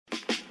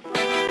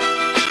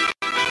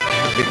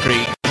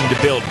victory to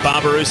build.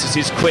 Barbarouses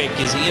is quick.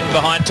 Is he in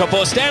behind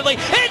Topo Stanley?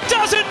 It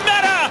doesn't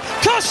matter!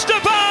 Costa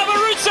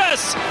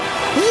Barbarouses!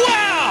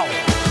 Wow!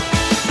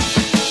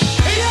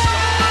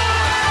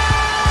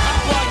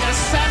 Up like a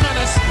salmon,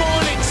 a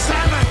spawning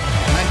salmon.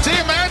 And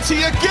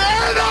Diamanti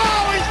again!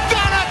 Oh, he's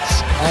done it!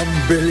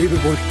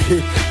 Unbelievable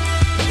kick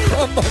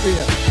from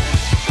Maria.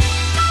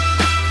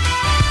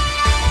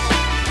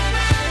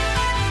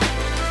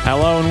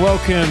 Hello and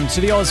welcome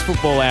to the Oz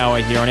Football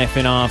Hour here on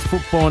FNR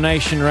Football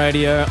Nation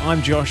Radio.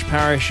 I'm Josh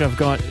Parrish. I've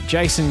got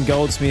Jason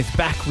Goldsmith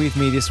back with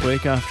me this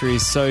week after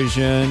his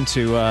sojourn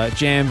to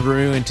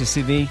Jamberoo and to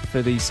Sydney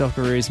for the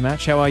Socceroos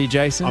match. How are you,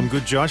 Jason? I'm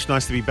good, Josh.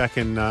 Nice to be back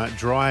in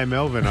dry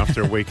Melbourne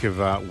after a week of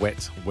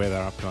wet weather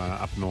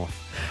up north.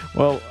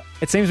 Well,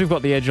 it seems we've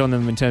got the edge on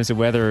them in terms of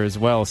weather as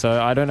well,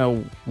 so I don't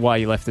know why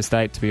you left the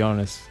state, to be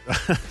honest.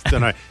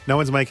 Don't know. No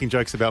one's making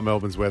jokes about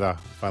Melbourne's weather,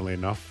 funnily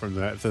enough, from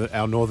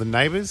our northern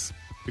neighbours.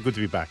 Be good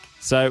to be back.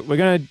 So we're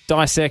going to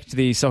dissect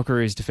the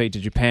Socceroos' defeat to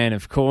Japan,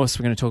 of course.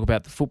 We're going to talk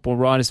about the Football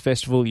Writers'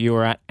 Festival you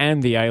were at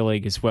and the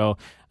A-League as well.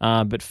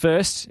 But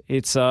first,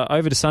 it's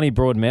over to sunny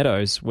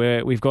Broadmeadows,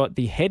 where we've got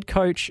the head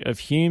coach of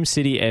Hume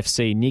City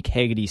FC, Nick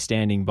Hegarty,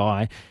 standing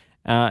by.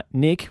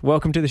 Nick,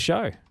 welcome to the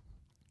show.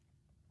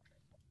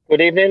 Good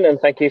evening, and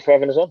thank you for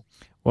having us on.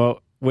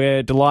 Well,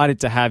 we're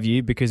delighted to have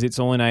you because it's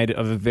all in aid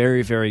of a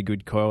very, very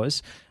good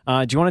cause.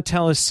 Do you want to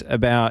tell us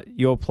about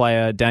your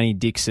player, Danny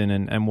Dixon,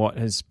 and what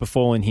has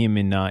befallen him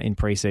in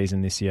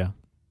pre-season this year?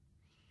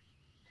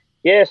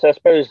 Yes, I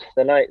suppose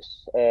the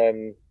Knights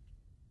are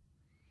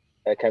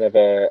kind of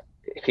a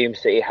Hume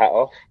City hat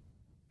off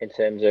in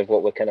terms of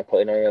what we're kind of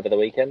putting on over the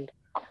weekend.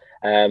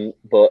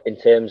 But in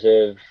terms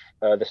of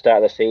the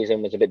start of the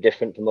season was a bit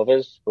different from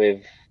others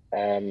with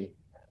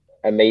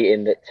a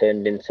meeting that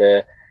turned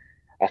into,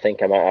 I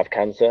think I might have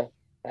cancer,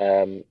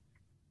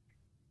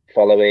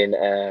 following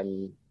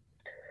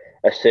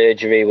a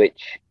surgery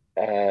which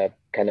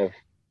kind of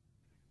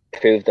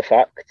proved the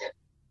fact.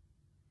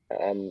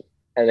 And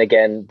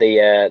again,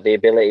 the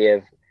ability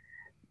of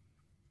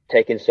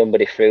taking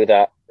somebody through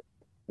that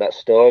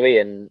story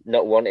and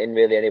not wanting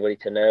really anybody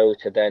to know,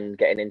 to then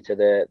getting into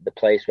the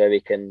place where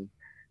we can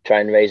try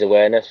and raise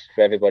awareness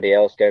for everybody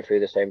else going through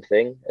the same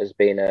thing has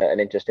been an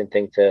interesting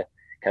thing to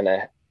kind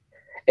of,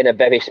 in a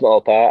very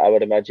small part, I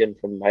would imagine,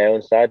 from my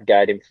own side,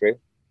 guide him through.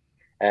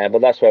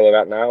 But that's where we're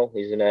at now.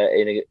 He's in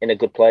a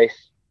good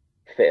place,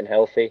 fit and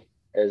healthy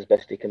as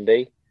best he can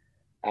be,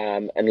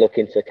 and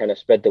looking to kind of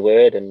spread the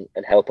word and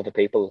help other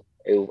people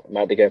who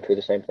might be going through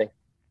the same thing.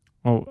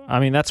 Well, I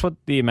mean, that's what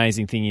the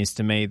amazing thing is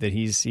to me, that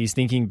he's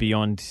thinking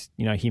beyond,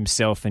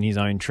 himself and his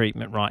own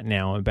treatment right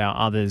now about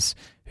others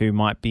who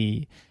might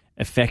be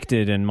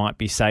affected and might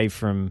be saved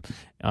from,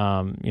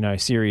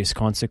 serious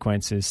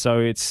consequences. So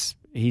it's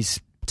his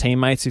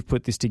teammates who've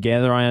put this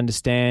together, I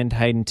understand.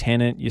 Hayden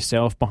Tennant,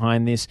 yourself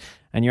behind this,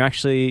 and you're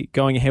actually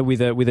going ahead with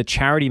a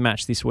charity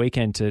match this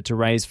weekend to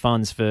raise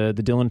funds for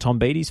the Dylan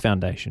Tombides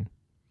Foundation.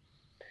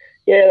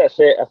 Yeah, that's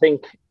it. I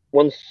think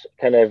once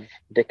kind of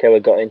Dicko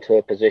had got into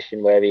a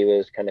position where he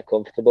was kind of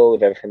comfortable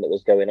with everything that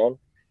was going on,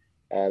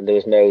 there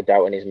was no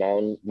doubt in his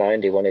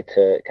mind. He wanted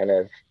to kind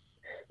of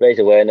raise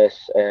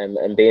awareness,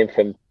 and being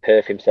from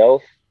Perth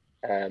himself,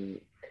 the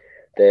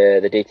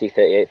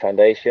DT38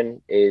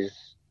 Foundation is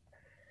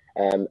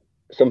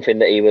something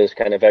that he was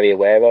kind of very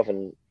aware of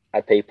and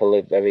had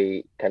people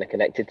very kind of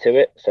connected to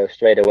it. So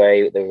straight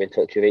away they were in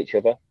touch with each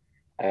other,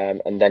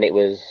 and then it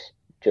was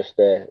just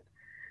the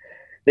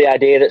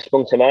idea that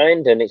sprung to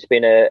mind, and it's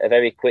been a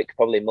very quick,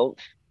 probably month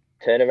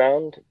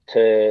turnaround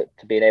to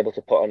being able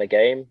to put on a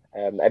game.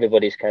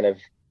 Everybody's kind of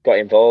got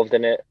involved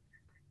in it,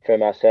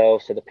 from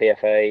ourselves to the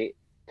PFA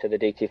to the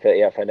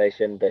DT38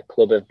 Foundation. The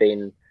club have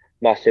been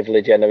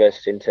massively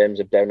generous in terms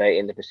of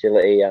donating the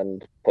facility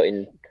and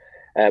putting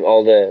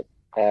all the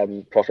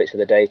profits of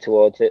the day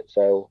towards it.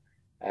 So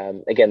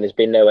again, there's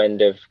been no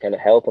end of kind of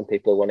help and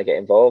people who want to get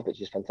involved,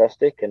 which is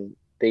fantastic. And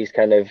these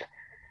kind of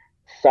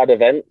sad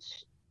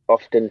events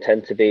often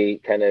tend to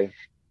be kind of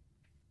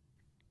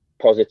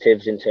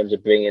positives in terms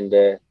of bringing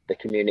the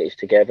communities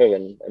together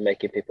and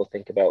making people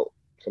think about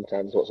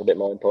sometimes what's a bit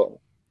more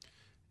important.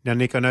 Now,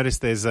 Nick, I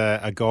noticed there's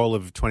a goal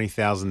of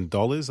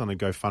 $20,000 on a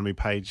GoFundMe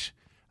page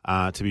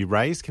to be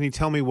raised. Can you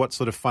tell me what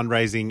sort of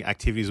fundraising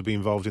activities will be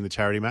involved in the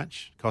charity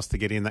match? Cost to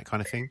get in, that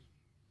kind of thing?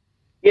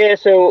 Yeah,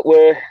 so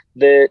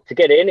to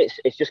get in,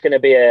 it's just going to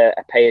be a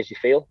pay as you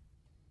feel.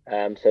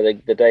 So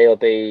the day will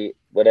be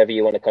whatever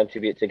you want to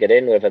contribute to get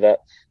in, whether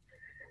that's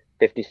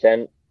 50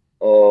 cents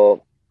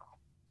or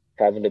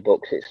 $500.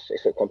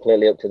 It's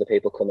completely up to the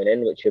people coming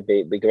in, which would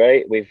be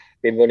great. We've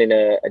been running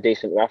a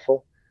decent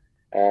raffle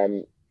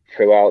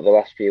throughout the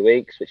last few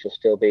weeks, which will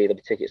still be the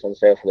tickets on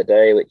sale for the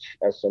day, which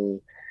has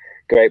some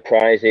great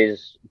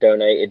prizes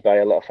donated by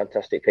a lot of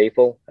fantastic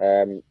people.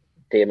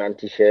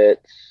 Diamanti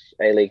shirts,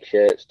 A-League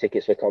shirts,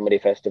 tickets for comedy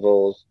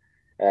festivals,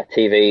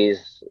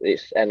 TVs.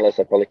 It's endless.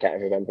 I probably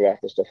can't remember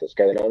half the stuff that's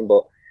going on,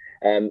 but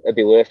it'd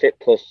be worth it.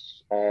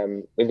 Plus,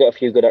 we've got a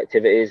few good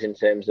activities in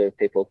terms of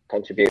people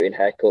contributing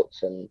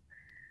haircuts and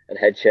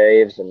head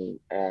shaves and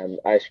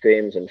ice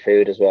creams and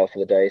food as well for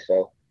the day.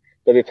 So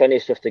there'll be plenty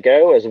of stuff to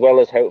go, as well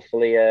as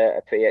hopefully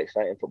a pretty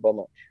exciting football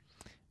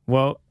match.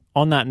 Well,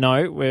 on that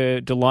note,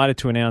 we're delighted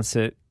to announce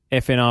that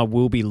FNR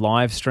will be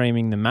live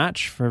streaming the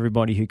match for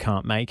everybody who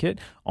can't make it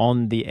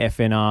on the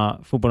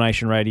FNR Football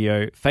Nation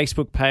Radio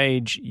Facebook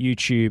page,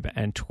 YouTube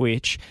and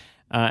Twitch.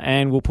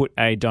 And we'll put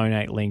a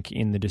donate link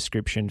in the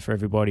description for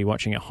everybody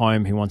watching at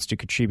home who wants to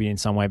contribute in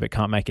some way but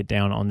can't make it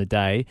down on the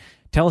day.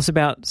 Tell us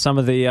about some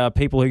of the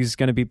people who's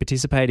going to be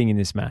participating in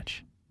this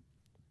match.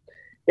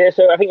 Yeah,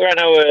 so I think right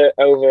now we're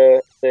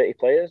over 30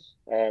 players,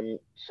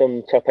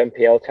 some top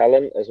NPL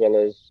talent, as well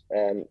as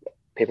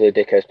people who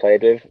Dicko's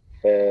played with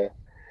for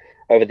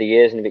over the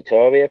years in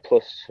Victoria.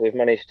 Plus, we've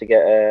managed to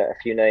get a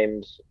few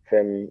names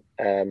from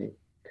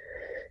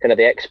kind of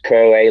the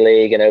ex-pro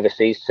A-League and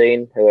overseas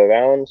scene who are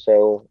around.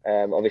 So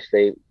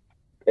obviously,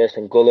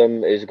 Ersan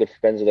Gullum, who's good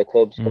friends of the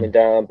club's coming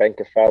down, Ben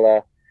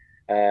Kafala,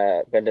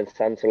 Brendan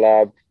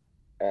Santalab,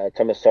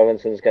 Thomas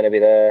Sorensen's going to be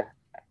there.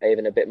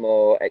 Even a bit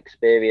more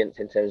experience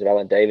in terms of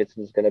Alan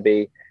Davidson's going to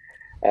be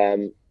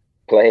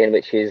playing,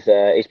 which is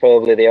he's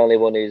probably the only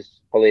one who's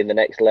probably in the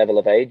next level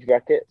of age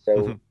bracket.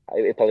 So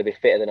he'll probably be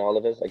fitter than all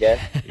of us, I guess.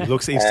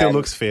 He still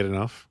looks fit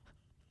enough.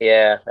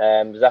 Yeah,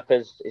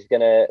 Zappa's is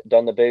going to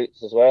don the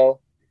boots as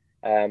well.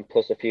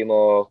 Plus a few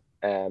more,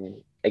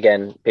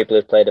 again, people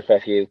who've played a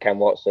fair few, Cam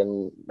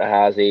Watson,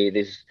 Mahazi.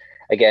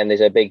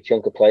 There's a big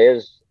chunk of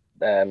players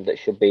that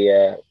should be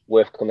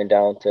worth coming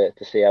down to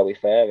see how we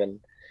fare.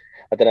 And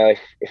I don't know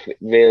if it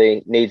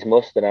really needs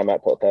must, then I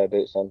might put a pair of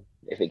boots on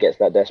if it gets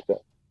that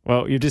desperate.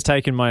 Well, you've just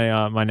taken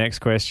my next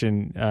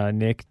question,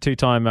 Nick.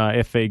 2-time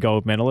FV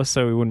gold medalist,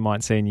 so we wouldn't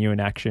mind seeing you in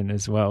action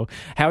as well.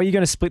 How are you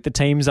going to split the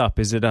teams up?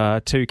 Is it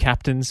two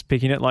captains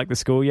picking it like the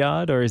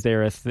schoolyard, or is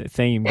there a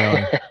theme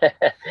going?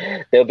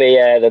 There'll be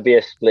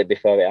a split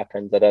before it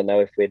happens. I don't know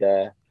if we'd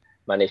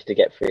manage to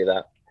get through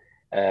that.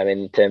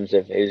 In terms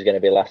of who's going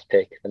to be last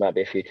pick, there might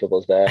be a few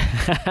troubles there.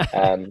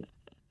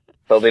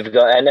 But we've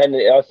got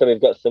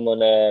someone.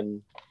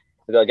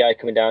 We've got a guy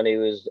coming down who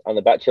was on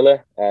The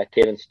Bachelor,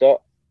 Kieran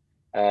Stott.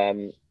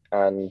 And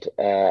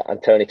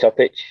Tony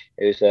Topic,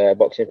 who's a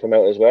boxing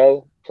promoter as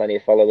well. Plenty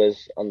of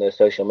followers on the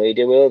social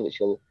media world, which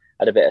will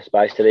add a bit of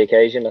spice to the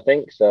occasion, I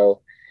think.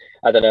 So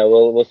I don't know.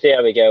 We'll see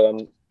how we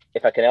go.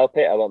 If I can help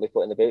it, I won't be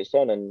putting the boots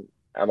on, and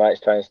I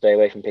might try and stay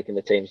away from picking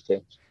the teams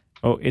too.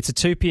 Well, it's a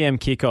 2 p.m.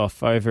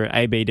 kickoff over at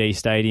ABD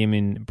Stadium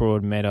in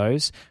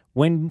Broadmeadows.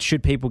 When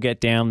should people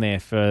get down there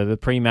for the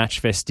pre-match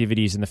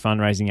festivities and the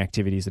fundraising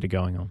activities that are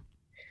going on?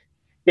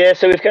 Yeah,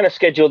 so we've kind of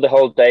scheduled the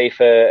whole day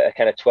for a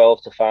kind of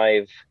 12 to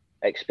 5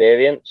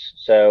 experience.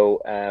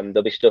 So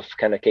there'll be stuff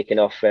kind of kicking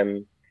off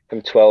from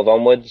 12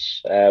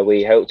 onwards.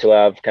 We hope to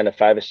have kind of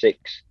 5 or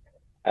 6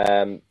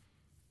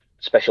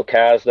 special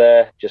cars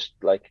there, just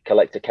like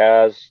collector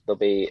cars. There'll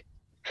be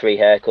free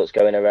haircuts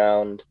going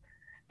around,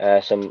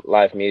 some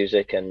live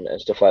music and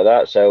stuff like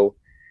that. So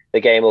the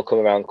game will come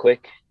around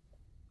quick.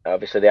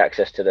 Obviously, the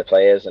access to the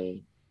players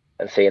and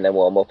seeing them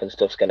warm up and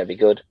stuff's going to be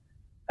good.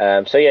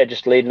 So yeah,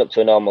 just leading up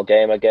to a normal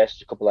game, I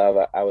guess, a couple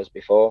of hours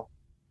before.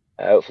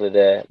 Hopefully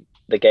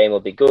the game will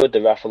be good.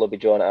 The raffle will be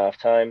drawn at half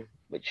time,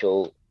 which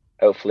will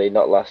hopefully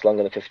not last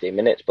longer than 15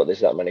 minutes, but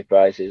there's that many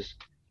prizes.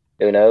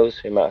 Who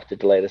knows? We might have to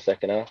delay the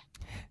second half.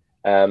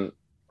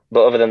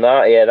 But other than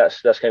that, yeah,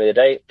 that's going to be the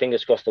day.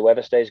 Fingers crossed the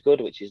weather stays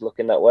good, which is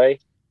looking that way.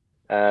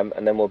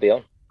 And then we'll be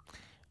on.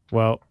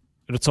 Well,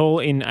 it's all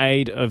in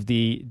aid of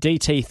the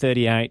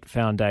DT38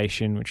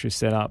 Foundation, which was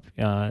set up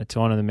to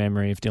honour the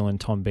memory of Dylan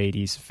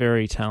Tombides,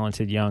 very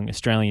talented young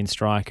Australian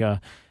striker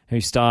who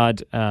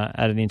starred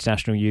at an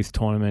international youth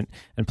tournament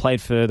and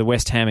played for the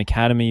West Ham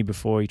Academy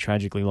before he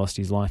tragically lost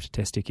his life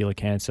to testicular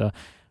cancer.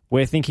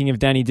 We're thinking of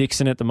Danny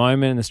Dixon at the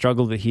moment and the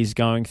struggle that he's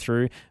going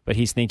through, but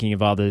he's thinking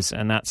of others,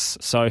 and that's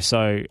so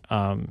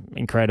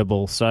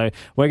incredible. So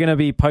we're going to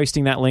be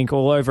posting that link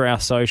all over our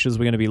socials.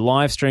 We're going to be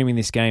live streaming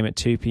this game at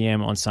 2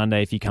 p.m. on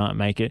Sunday if you can't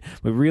make it.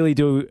 We really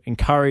do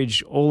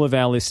encourage all of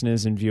our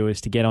listeners and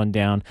viewers to get on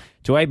down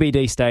to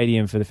ABD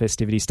Stadium for the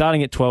festivities,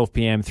 starting at 12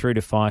 p.m. through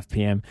to 5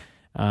 p.m.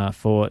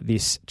 For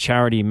this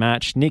charity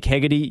match. Nick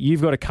Hegarty,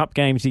 you've got a cup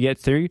game to get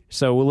through,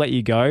 so we'll let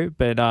you go.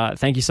 But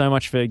thank you so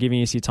much for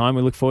giving us your time.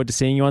 We look forward to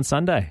seeing you on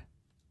Sunday.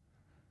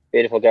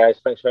 Beautiful, guys.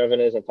 Thanks for having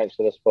us and thanks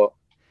for the support.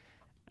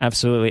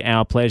 Absolutely,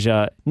 our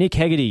pleasure. Nick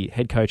Hegarty,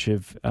 head coach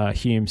of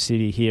Hume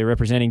City here,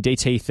 representing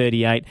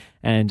DT38,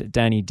 and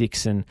Danny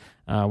Dixon,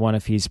 one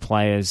of his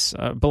players,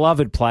 a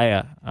beloved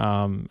player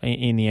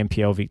in the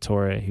NPL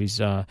Victoria,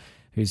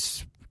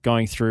 who's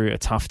going through a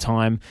tough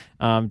time.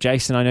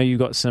 Jason, I know you've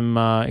got some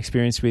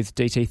experience with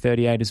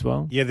DT38 as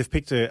well. Yeah, they've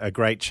picked a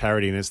great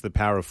charity, and it's the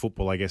power of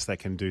football, I guess, that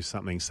can do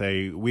something.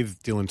 So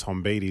with Dylan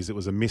Tombides, it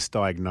was a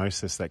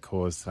misdiagnosis that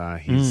caused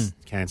his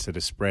cancer to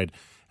spread.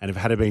 And if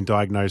it had been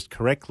diagnosed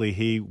correctly,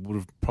 he would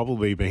have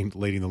probably been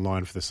leading the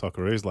line for the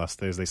Socceroos last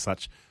Thursday.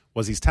 Such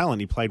was his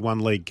talent. He played one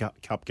League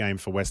Cup game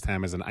for West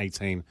Ham as an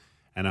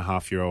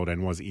 18-and-a-half-year-old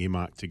and was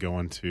earmarked to go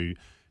on to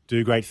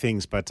do great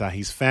things. But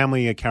his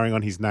family are carrying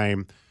on his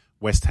name.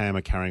 West Ham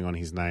are carrying on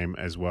his name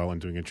as well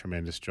and doing a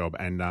tremendous job.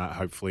 And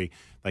hopefully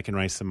they can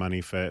raise some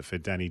money for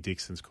Danny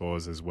Dixon's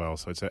cause as well.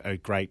 So it's a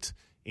great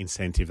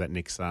incentive that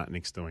Nick's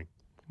doing.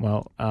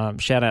 Well,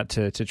 shout out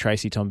to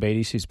Tracy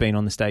Tombides, who's been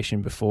on the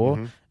station before.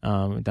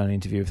 Mm-hmm. We've done an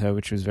interview with her,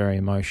 which was very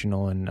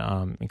emotional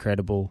and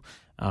incredible.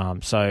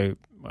 So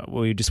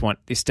we just want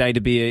this day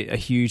to be a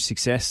huge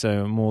success.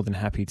 So I'm more than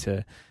happy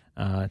to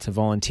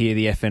volunteer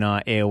the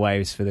FNR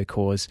airwaves for the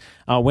cause.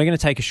 We're going to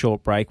take a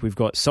short break. We've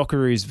got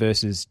Socceroos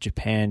versus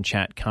Japan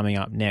chat coming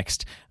up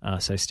next,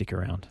 so stick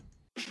around.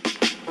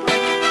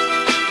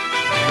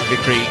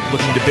 Victory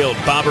looking to build.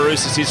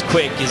 Barbarouses is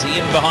quick. Is he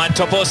in behind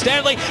Topo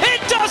Stanley?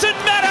 It doesn't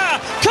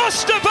matter!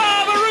 Costa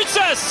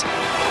Barbarouses!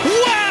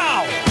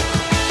 Wow!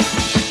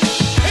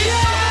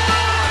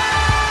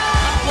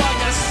 Up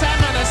like a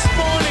salmon, a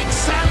spawning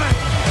salmon.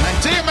 And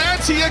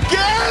Diamanti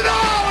again.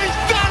 Oh, he's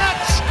done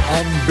it!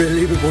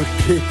 Unbelievable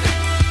kick.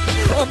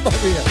 Mamma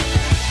mia.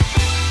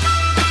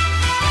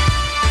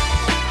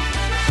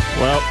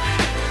 Well,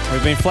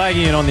 we've been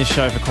flagging it on this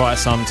show for quite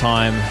some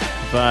time,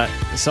 but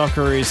the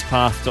Socceroos'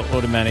 path to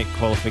automatic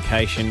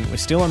qualification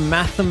was still a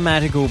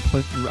mathematical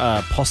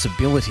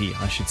possibility,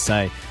 I should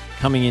say,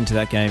 coming into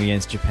that game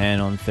against Japan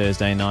on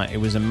Thursday night. It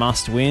was a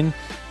must-win,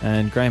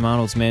 and Graham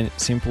Arnold's men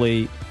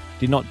simply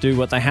did not do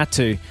what they had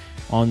to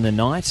on the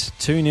night.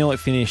 2-0 it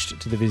finished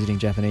to the visiting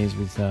Japanese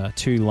with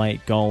 2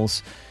 late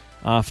goals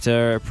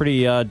after a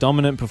pretty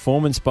dominant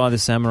performance by the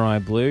Samurai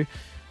Blue.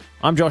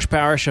 I'm Josh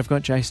Parrish. I've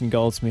got Jason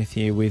Goldsmith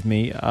here with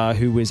me,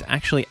 who was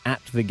actually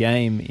at the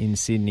game in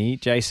Sydney.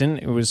 Jason,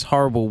 it was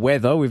horrible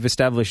weather. We've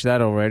established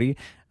that already.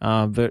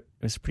 But it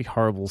was a pretty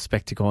horrible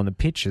spectacle on the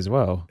pitch as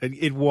well.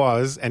 It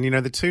was. And,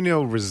 the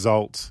 2-0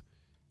 result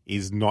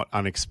is not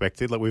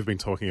unexpected. Like, we've been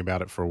talking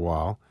about it for a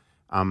while.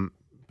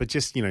 But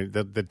just,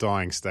 the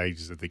dying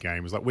stages of the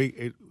game was like,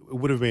 it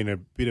would have been a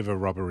bit of a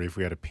robbery if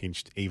we had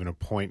pinched even a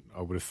point,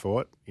 I would have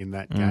thought, in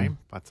that game.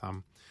 But,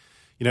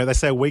 they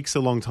say a week's a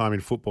long time in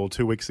football.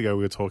 2 weeks ago,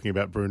 we were talking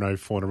about Bruno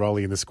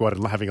Fornaroli in the squad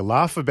and having a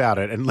laugh about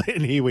it. And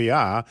here we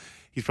are.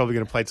 He's probably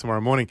going to play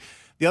tomorrow morning.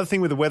 The other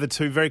thing with the weather,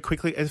 too, very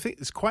quickly, I think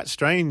it's quite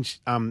strange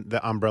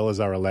that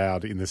umbrellas are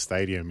allowed in the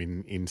stadium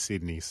in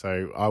Sydney.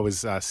 So I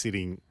was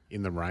sitting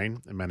in the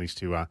rain and managed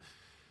to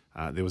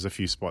there was a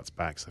few spots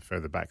back. So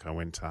further back, I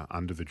went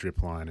under the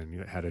drip line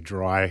and had a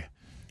dry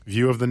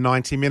view of the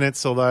 90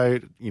 minutes, although,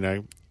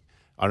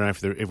 I don't know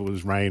if it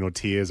was rain or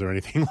tears or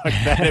anything like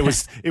that.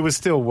 It was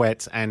still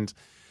wet and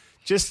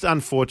just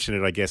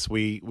unfortunate, I guess.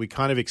 We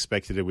kind of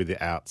expected it with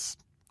the outs.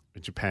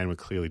 Japan were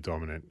clearly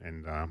dominant,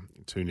 and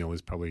 2-0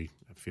 is probably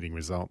a fitting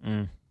result.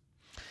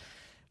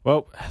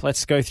 Well,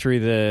 let's go through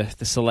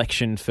the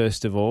selection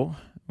first of all.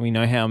 We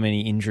know how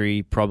many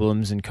injury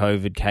problems and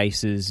COVID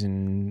cases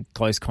and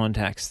close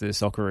contacts the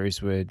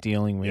Socceroos were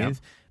dealing with. Yep.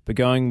 But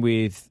going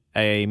with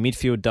a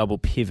midfield double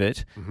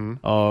pivot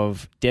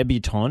of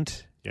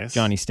debutant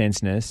Johnny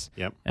Stensness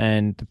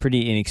and the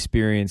pretty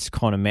inexperienced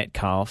Connor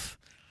Metcalf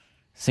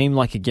seemed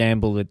like a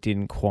gamble that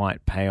didn't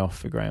quite pay off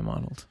for Graham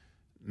Arnold.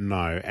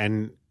 No,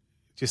 and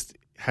just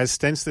has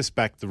Stensness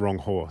backed the wrong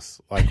horse?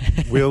 Like,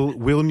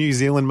 will New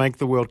Zealand make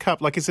the World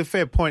Cup? Like, it's a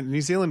fair point.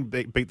 New Zealand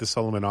beat the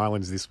Solomon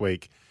Islands this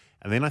week,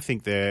 and then I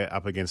think they're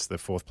up against the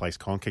fourth-place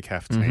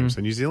CONCACAF team.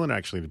 So New Zealand are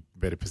actually in a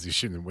better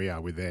position than we are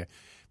with their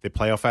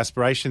playoff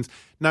aspirations.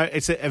 No,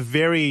 it's a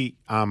very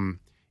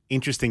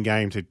interesting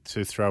game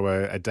to throw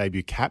a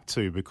debut cap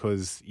to,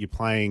 because you're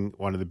playing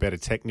one of the better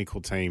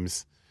technical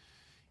teams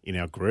in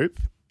our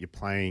group. You're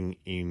playing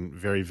in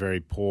very,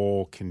 very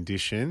poor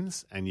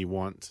conditions, and you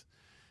want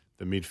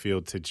the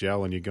midfield to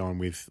gel, and you're going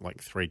with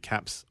like 3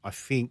 caps. I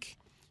think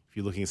if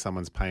you're looking at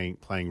someone's playing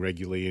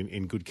regularly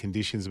in good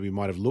conditions, we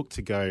might have looked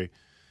to go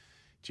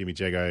Jimmy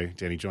Jago,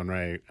 Danny John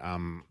Ray.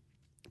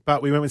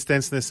 But we went with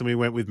Stensness and we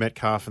went with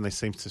Metcalf, and they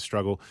seem to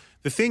struggle.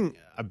 The thing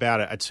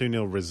about it, a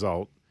 2-0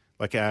 result,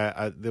 like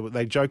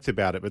they joked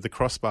about it, but the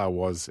crossbar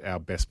was our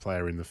best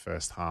player in the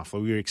first half.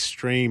 We were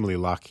extremely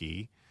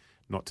lucky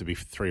not to be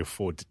 3 or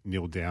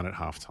 4-0 down at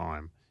half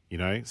time,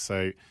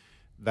 So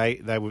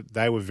they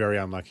were very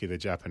unlucky, the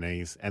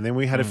Japanese. And then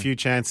we had a few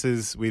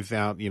chances with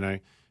our,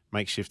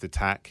 makeshift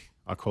attack.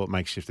 I call it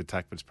makeshift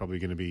attack, but it's probably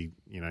going to be,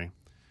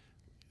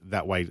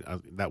 that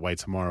way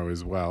tomorrow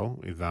as well,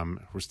 with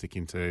Rustic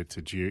into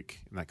Duke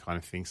and that kind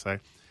of thing. So,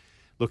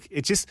 look,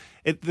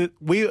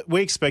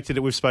 we expected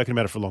it. We've spoken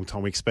about it for a long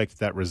time. We expected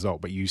that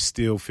result, but you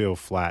still feel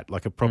flat.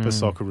 Like a proper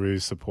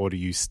Socceroos supporter,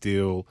 you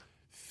still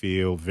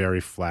feel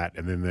very flat.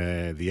 And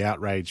then the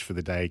outrage for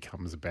the day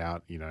comes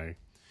about,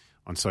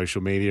 on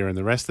social media and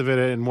the rest of it.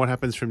 And what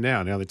happens from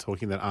now? Now they're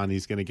talking that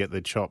Arnie's going to get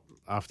the chop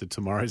after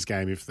tomorrow's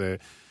game,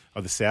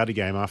 or the Saudi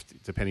game, after,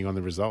 depending on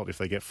the result. If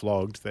they get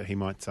flogged, that he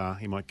might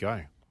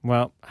go.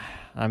 Well,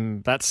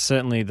 that's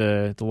certainly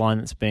the line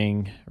that's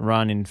being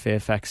run in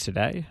Fairfax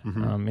today,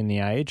 in the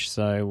Age.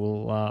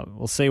 So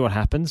we'll see what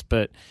happens.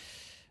 But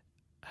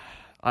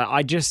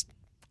I just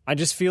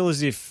feel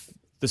as if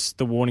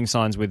the warning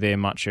signs were there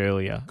much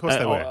earlier. Of course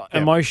they were. Yeah.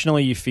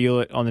 Emotionally, you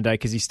feel it on the day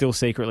because you still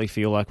secretly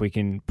feel like we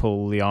can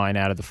pull the iron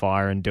out of the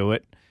fire and do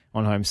it.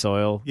 on home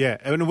soil. Yeah,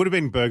 and it would have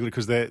been burglar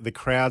because the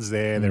crowd's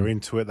there, they're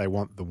into it, they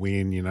want the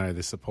win,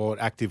 the support.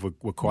 Active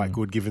were quite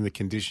good given the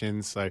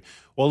conditions. So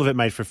all of it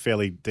made for a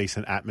fairly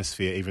decent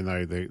atmosphere, even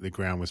though the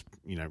ground was,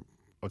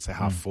 I'd say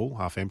half full,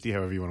 half empty,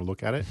 however you want to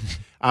look at it.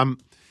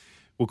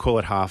 We'll call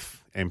it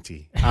half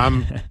empty.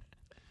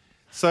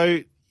 So,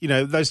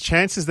 those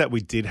chances that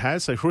we did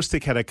have. So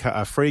Hrustic had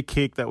a free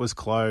kick that was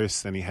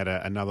close, and he had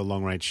another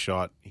long-range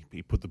shot.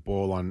 He put the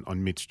ball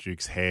on Mitch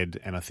Duke's head,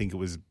 and I think it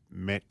was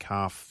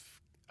Metcalf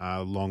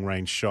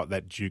long-range shot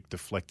that Duke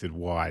deflected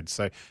wide.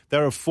 So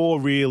there are 4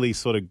 really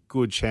sort of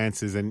good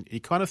chances, and you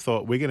kind of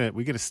thought we're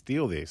gonna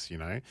steal this.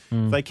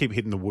 If they keep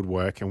hitting the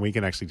woodwork and we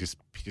can actually just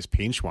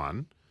pinch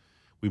one,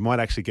 we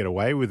might actually get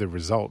away with a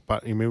result.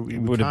 But it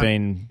would have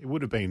been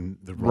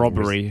the wrong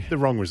robbery, the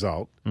wrong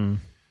result.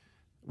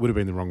 Would have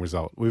been the wrong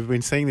result. We've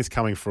been seeing this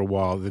coming for a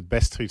while. The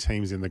best 2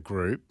 teams in the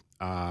group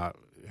are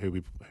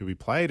who we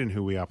played and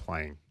who we are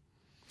playing.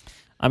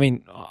 I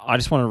mean, I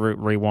just want to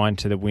rewind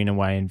to the win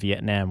away in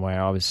Vietnam,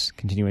 where I was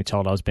continually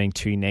told I was being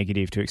too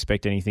negative to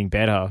expect anything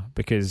better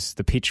because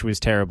the pitch was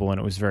terrible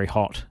and it was very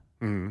hot.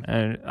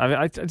 And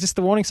I just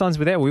the warning signs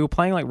were there. We were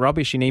playing like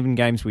rubbish in even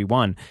games we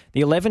won.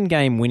 The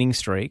 11-game winning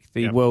streak,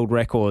 the world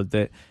record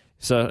that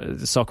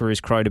the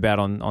Socceroos crowed about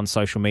on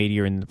social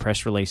media and the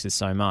press releases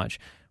so much,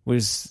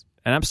 was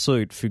an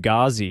absolute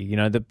fugazi.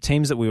 The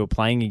teams that we were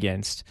playing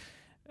against,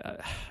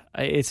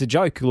 it's a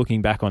joke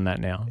looking back on that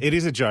now. It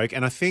is a joke,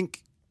 and I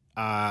think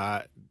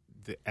our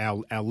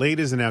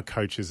leaders and our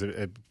coaches,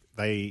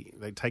 they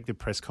take the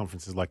press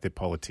conferences like they're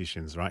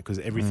politicians, right? Because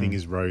everything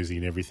is rosy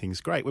and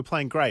everything's great. We're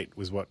playing great,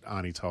 was what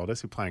Arnie told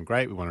us. We're playing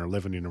great. We won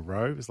 11 in a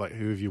row. It's like,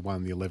 who have you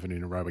won the 11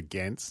 in a row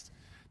against?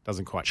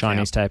 Doesn't quite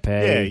Chinese count.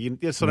 Taipei. Yeah,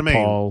 that's what Nepal.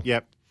 I mean.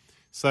 Yep.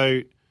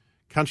 So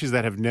countries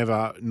that have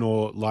never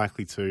nor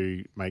likely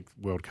to make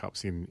World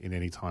Cups in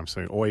any time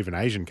soon, or even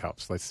Asian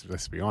Cups,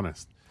 let's be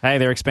honest. Hey,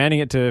 they're expanding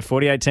it to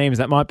 48 teams.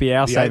 That might be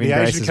our saving the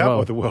grace Asian as Cup well.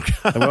 or the World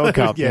Cup? The World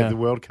Cup, yeah, the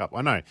World Cup.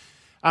 I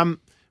know.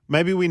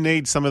 Maybe we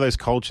need some of those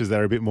cultures that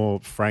are a bit more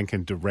frank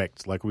and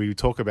direct. Like we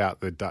talk about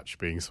the Dutch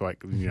being so like,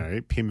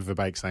 Pim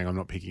Verbeek saying, I'm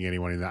not picking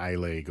anyone in the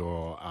A-League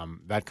or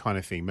that kind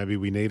of thing. Maybe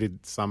we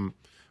needed some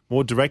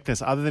more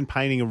directness other than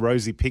painting a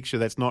rosy picture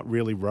that's not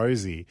really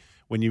rosy.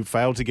 When you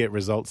fail to get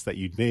results that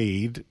you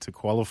need to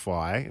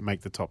qualify and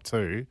make the top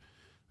 2,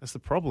 that's the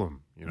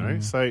problem,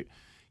 So,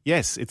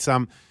 yes, it's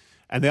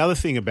and the other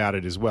thing about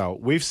it as well,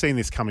 we've seen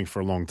this coming for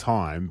a long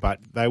time, but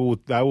they will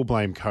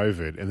blame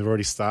COVID, and they've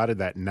already started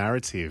that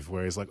narrative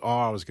where it's like,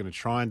 I was going to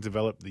try and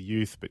develop the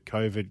youth, but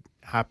COVID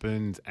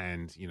happened,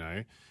 and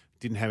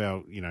didn't have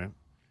our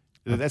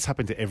that's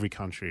happened to every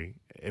country,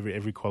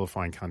 every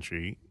qualifying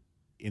country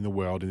in the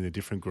world in the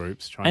different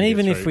groups. And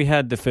even if we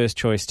had the first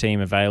choice team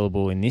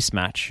available in this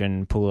match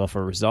and pull off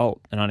an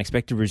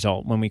unexpected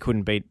result when we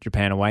couldn't beat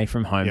Japan away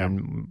from home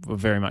and were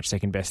very much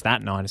second best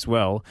that night as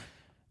well,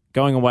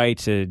 going away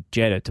to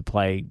Jeddah to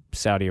play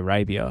Saudi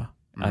Arabia,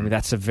 I mean,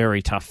 that's a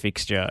very tough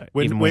fixture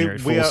even when you're at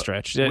full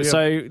stretch.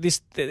 So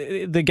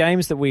the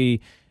games that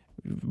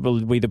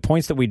the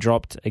points that we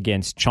dropped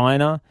against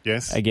China,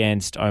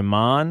 against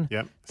Oman,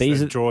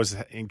 these draw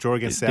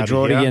against Saudi, the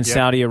draw against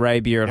Saudi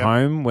Arabia at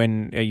home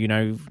when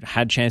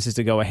had chances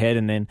to go ahead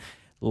and then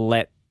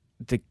let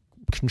the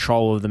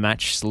control of the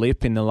match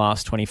slip in the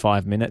last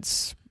 25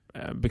 minutes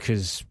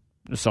because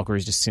the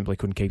Socceroos just simply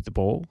couldn't keep the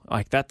ball.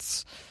 Like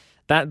that's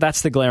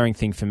the glaring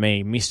thing for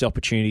me. Missed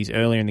opportunities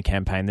earlier in the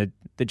campaign.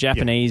 The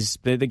Japanese,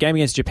 the game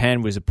against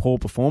Japan was a poor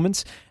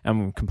performance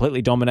and we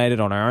completely dominated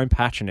on our own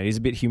patch, and it is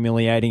a bit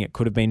humiliating. It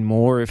could have been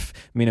more if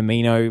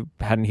Minamino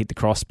hadn't hit the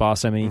crossbar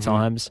so many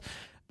times.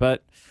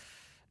 But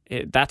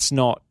that's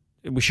not...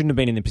 We shouldn't have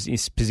been in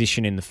this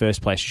position in the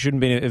first place. We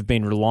shouldn't have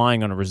been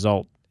relying on a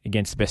result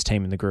against the best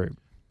team in the group.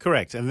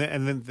 Correct. And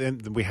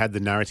then we had the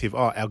narrative,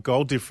 our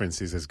goal difference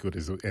is as good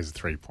as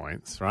 3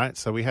 points, right?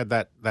 So we had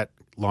that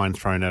line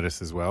thrown at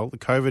us as well. The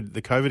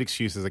COVID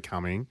excuses are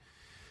coming,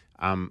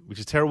 which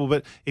is terrible.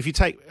 But if you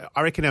take,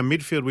 I reckon our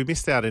midfield, we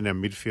missed out in our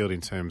midfield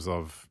in terms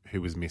of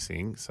who was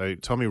missing. So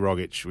Tommy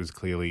Rogic was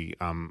clearly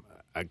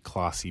a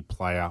classy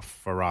player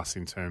for us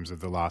in terms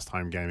of the last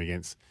home game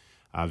against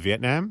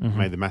Vietnam.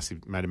 Made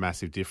a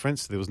massive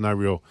difference. There was no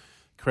real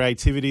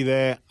creativity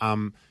there.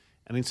 And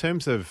in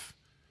terms of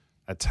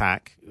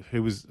attack,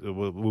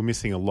 we're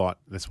missing a lot.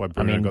 That's why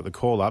Bruno got the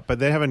call up. But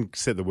they haven't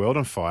set the world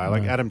on fire.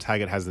 Like Adam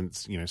Taggart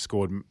hasn't,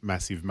 scored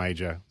massive,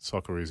 major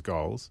Socceroos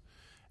goals,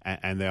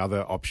 and the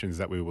other options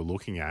that we were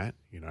looking at,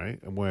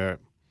 and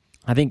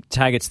I think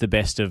Taggart's the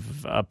best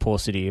of a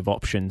paucity of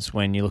options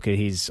when you look at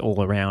his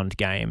all-around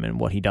game and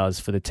what he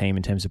does for the team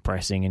in terms of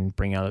pressing and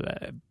bring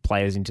other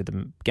players into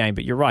the game.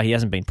 But you're right, he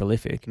hasn't been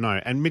prolific. No,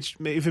 and Mitch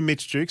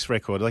Duke's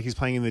record, like he's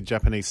playing in the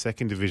Japanese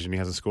second division, he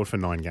hasn't scored for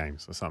 9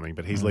 games or something,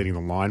 but he's leading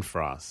the line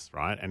for us,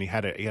 right? And he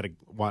had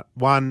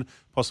one,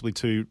 possibly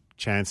 2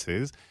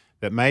 chances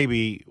that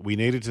maybe we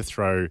needed to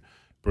throw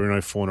Bruno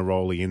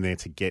Fornaroli in there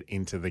to get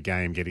into the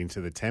game, get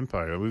into the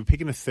tempo. We were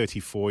picking a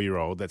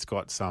 34-year-old that's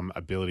got some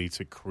ability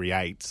to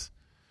create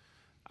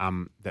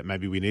that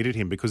maybe we needed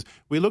him because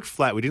we looked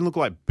flat. We didn't look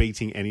like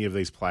beating any of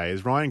these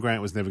players. Ryan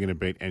Grant was never going to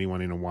beat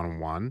anyone in a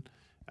one-on-one.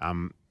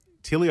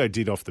 Tilio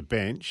did off the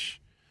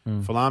bench.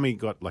 Falami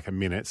got like a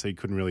minute, so he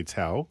couldn't really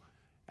tell.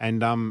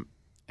 And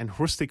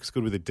Hrustic's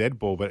good with a dead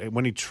ball, but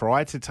when he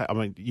tried to take... I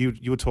mean,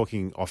 you were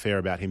talking off-air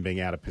about him being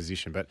out of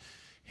position, but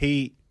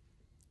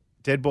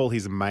dead ball,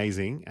 he's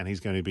amazing, and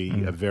he's going to be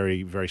a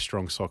very, very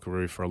strong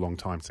Socceroo for a long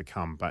time to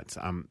come. But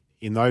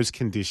in those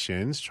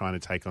conditions, trying to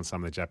take on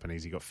some of the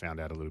Japanese, he got found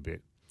out a little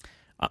bit.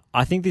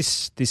 I think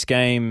this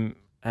game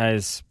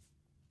has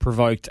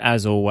provoked,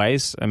 as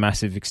always, a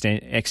massive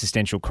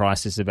existential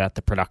crisis about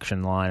the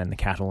production line and the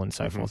cattle and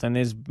so forth. And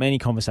there's many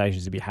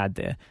conversations to be had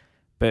there.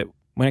 But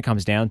when it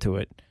comes down to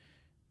it,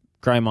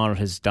 Graham Arnold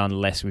has done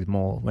less with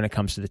more when it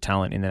comes to the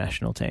talent in the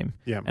national team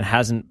and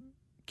hasn't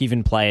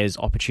given players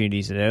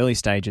opportunities at early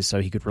stages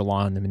so he could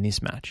rely on them in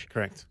this match.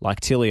 Correct. Like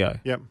Tilio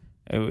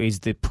is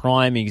the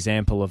prime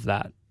example of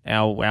that.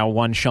 Our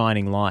one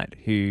shining light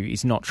who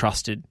is not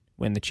trusted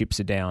when the chips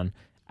are down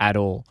at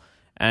all.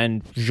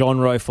 And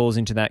Jeanro falls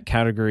into that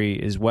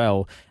category as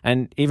well.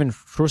 And even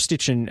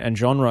Hrustic and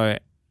Jeanro,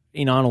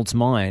 in Arnold's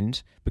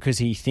mind, because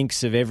he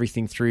thinks of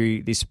everything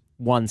through this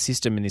one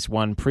system and this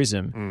one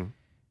prism,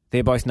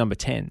 they're both number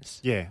 10s.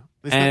 Yeah.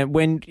 And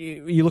when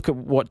you look at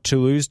what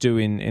Toulouse do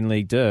in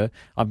Ligue 2,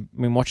 I've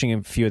been watching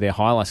a few of their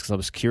highlights because I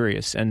was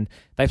curious, and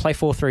they play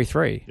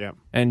 4-3-3. Yeah.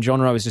 And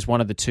Jeanro is just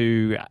one of the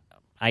 2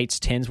 8s,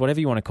 10s, whatever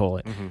you want to call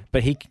it.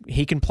 But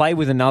he can play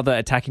with another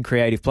attacking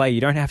creative player.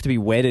 You don't have to be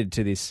wedded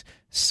to this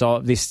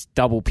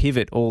double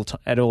pivot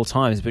at all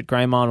times. But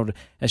Graham Arnold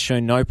has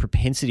shown no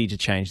propensity to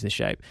change the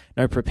shape,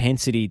 no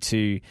propensity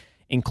to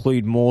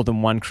include more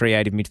than one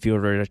creative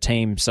midfielder at a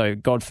team. So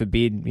God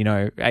forbid,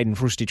 Aiden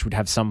Hrustic would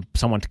have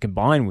someone to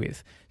combine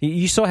with.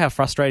 You saw how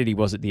frustrated he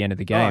was at the end of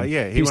the game. Oh,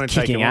 yeah. He was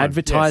kicking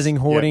advertising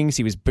hoardings.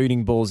 He was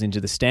booting balls into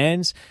the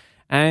stands.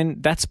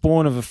 And that's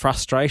born of a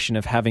frustration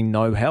of having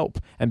no help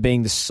and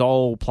being the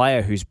sole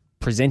player who's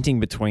presenting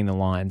between the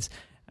lines.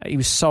 He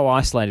was so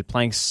isolated,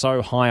 playing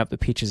so high up the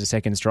pitch as a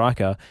second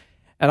striker.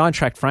 At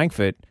Eintracht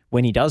Frankfurt,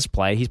 when he does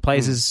play, he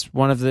plays as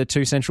one of the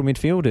 2 central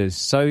midfielders.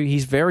 So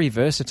he's very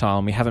versatile,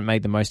 and we haven't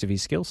made the most of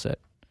his skill set.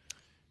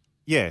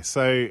 Yeah,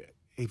 so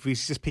if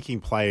he's just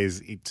picking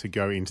players to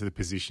go into the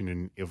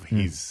position of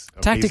his...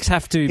 Tactics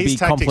have to be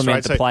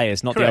complement the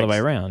players, not the other way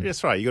around.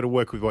 That's right. You've got to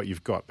work with what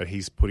you've got, but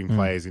he's putting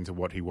players into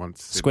what he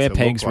wants. Square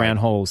pegs, round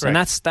holes.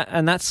 Correct.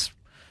 And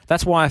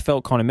that's why I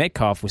felt Connor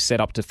Metcalfe was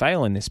set up to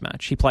fail in this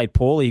match. He played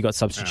poorly. He got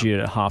substituted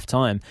at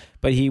half-time,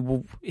 but he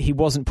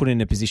wasn't put in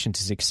a position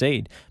to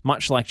succeed,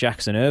 much like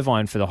Jackson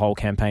Irvine for the whole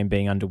campaign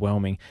being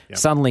underwhelming,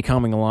 suddenly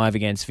coming alive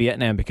against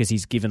Vietnam because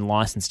he's given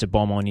license to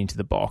bomb on into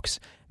the box.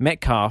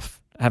 Metcalfe,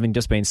 having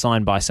just been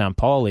signed by Sao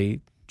Paulo,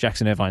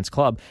 Jackson Irvine's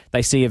club,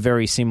 they see a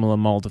very similar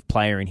mould of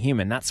player in him,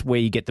 and that's where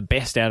you get the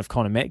best out of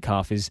Connor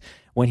Metcalfe is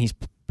when he's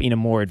in a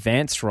more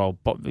advanced role,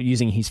 but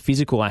using his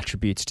physical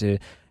attributes to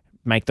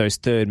make those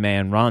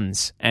third-man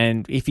runs.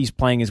 And if he's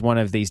playing as one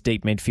of these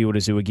deep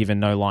midfielders who are given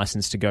no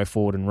license to go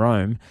forward and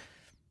roam,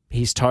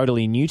 he's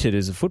totally neutered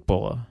as a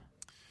footballer.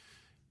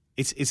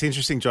 It's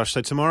interesting, Josh.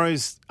 So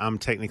tomorrow's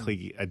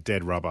technically a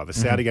dead rubber. The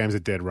Saudi game's a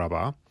dead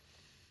rubber.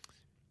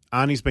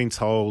 Arnie's been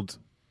told...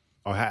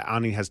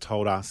 Arnie has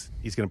told us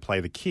he's going to play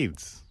the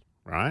kids,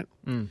 right?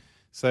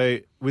 So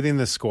within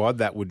the squad,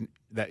 that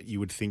you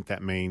would think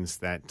that means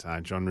that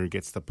John Rue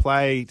gets to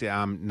play.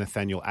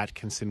 Nathaniel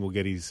Atkinson will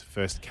get his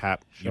first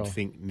cap. Sure. You'd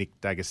think Nick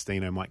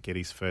D'Agostino might get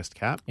his first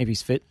cap. If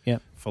he's fit, yeah.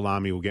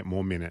 Falami will get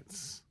more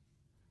minutes,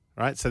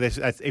 right? So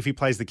if he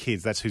plays the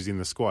kids, that's who's in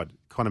the squad.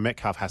 Connor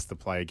Metcalfe has to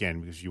play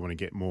again because you want to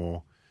get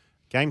more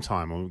game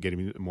time or get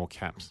him more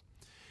caps.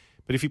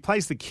 But if he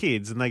plays the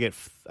kids and they get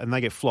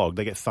flogged,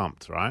 they get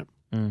thumped, right?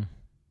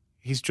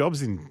 His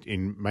job's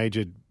in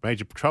major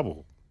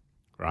trouble,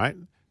 right?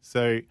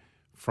 So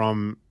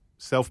from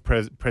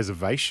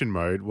self-preservation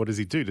mode, what does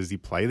he do? Does he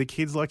play the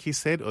kids like he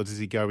said, or does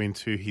he go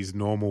into his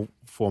normal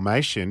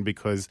formation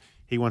because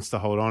he wants to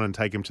hold on and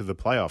take him to the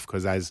playoff?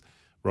 Because as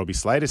Robbie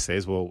Slater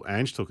says, well,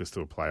 Ange took us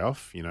to a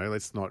playoff.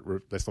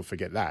 Let's not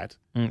forget that.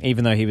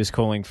 Even though he was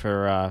calling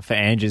for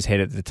Ange's head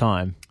at the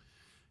time.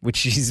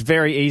 Which is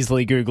very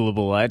easily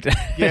Googleable.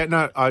 Yeah,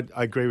 no, I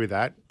agree with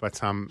that. But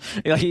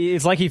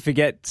it's like he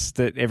forgets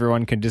that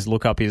everyone can just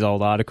look up his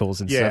old articles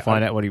and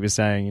find out what he was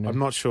saying. I'm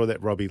not sure that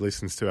Robbie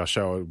listens to our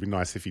show. It would be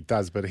nice if he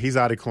does. But his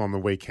article on the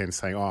weekend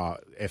saying,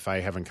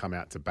 FA haven't come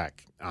out to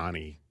back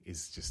Arnie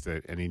is just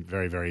a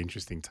very, very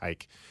interesting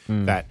take.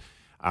 That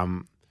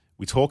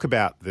we talk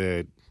about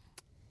we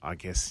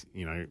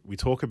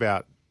talk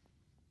about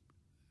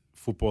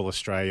Football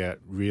Australia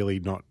really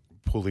not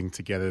pulling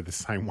together the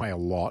same way a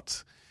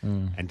lot.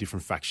 And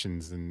different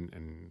factions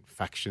and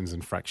factions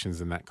and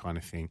fractions and that kind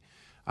of thing.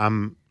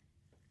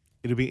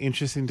 It'll be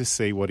interesting to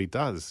see what he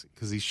does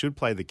because he should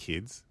play the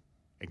kids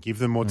and give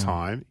them more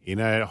time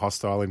in a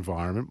hostile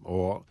environment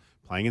or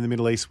playing in the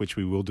Middle East, which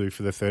we will do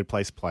for the third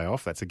place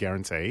playoff. That's a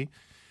guarantee.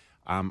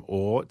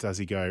 Or does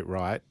he go,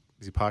 right,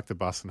 does he park the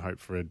bus and hope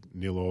for a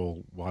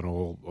 0-0,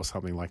 1-1 or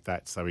something like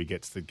that so he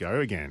gets to go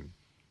again?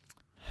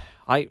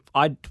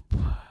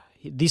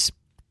 this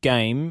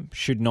game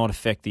should not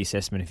affect the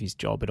assessment of his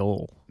job at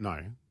all. No.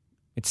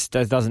 It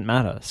doesn't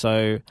matter.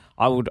 So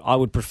I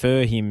would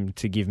prefer him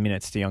to give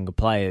minutes to younger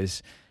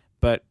players,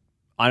 but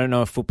I don't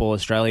know if Football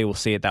Australia will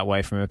see it that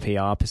way from a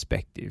PR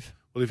perspective.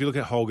 Well, if you look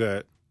at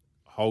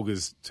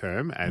Holger's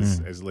term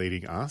as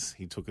leading us,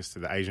 he took us to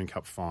the Asian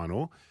Cup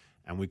final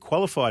and we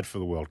qualified for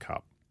the World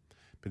Cup.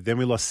 But then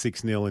we lost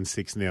 6-0 and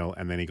 6-0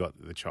 and then he got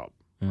the chop,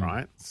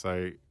 right?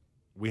 So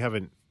we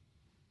didn't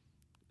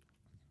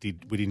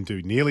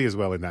do nearly as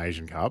well in the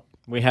Asian Cup.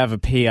 We have a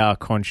PR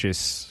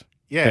conscious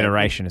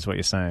federation is what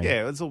you're saying.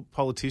 Yeah, it's all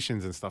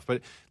politicians and stuff.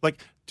 But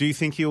do you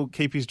think he'll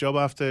keep his job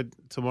after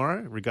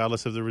tomorrow,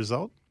 regardless of the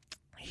result?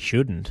 He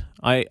shouldn't.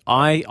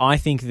 I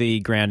think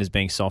the ground is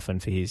being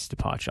softened for his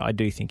departure. I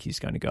do think he's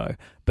going to go.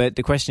 But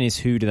the question is,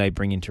 who do they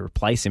bring in to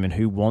replace him and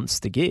who wants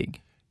the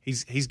gig?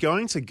 He's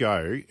going to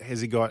go.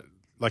 Has he got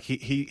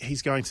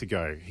he's going to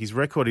go. His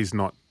record is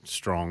not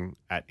strong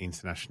at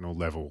international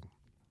level.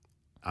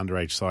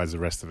 Underage sides, the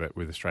rest of it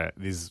with Australia.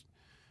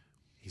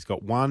 He's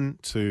got 1,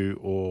 2,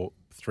 or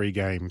 3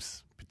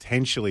 games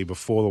potentially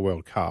before the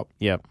World Cup.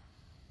 Yep.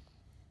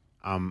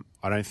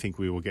 I don't think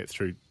we will get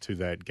through to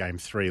that game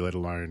 3, let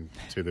alone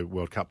to the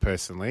World Cup.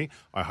 Personally,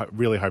 I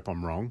really hope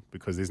I'm wrong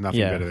because there's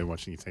nothing better than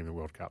watching your team in the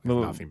World Cup.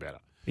 There's nothing better.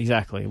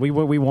 Exactly. We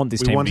want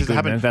this team to be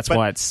good, and that's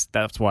why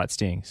it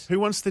stings. Who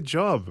wants the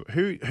job?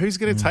 Who's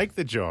going to take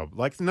the job?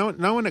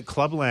 No one at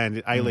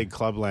Clubland, A-League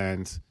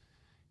Clubland,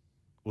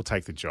 will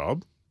take the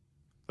job.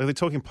 They're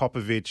talking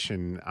Popovic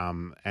and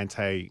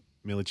Ante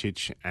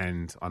Milicic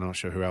and I'm not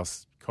sure who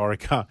else,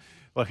 Corica.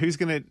 Who's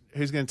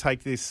gonna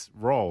take this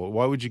role?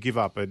 Why would you give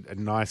up a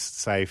nice,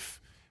 safe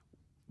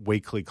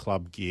weekly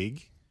club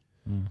gig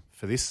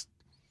for this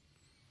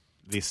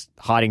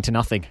hiding to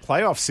nothing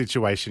playoff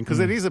situation? Because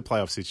it is a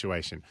playoff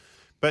situation.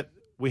 But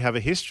we have a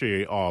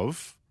history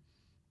of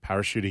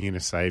parachuting in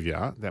a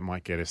saviour that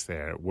might get us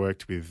there. It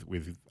worked with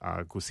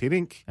Gus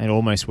Hiddink. And it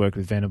almost worked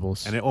with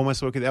Venables. And it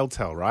almost worked with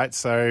Eltel, right?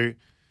 So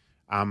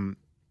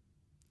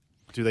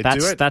do they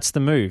do it? That's the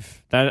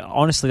move.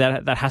 Honestly,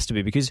 that has to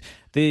be because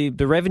the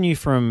revenue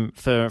from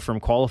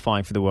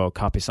qualifying for the World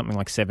Cup is something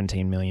like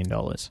 $17 million.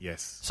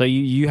 Yes. So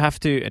you have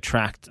to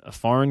attract a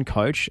foreign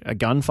coach, a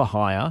gun for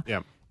hire,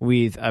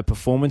 with a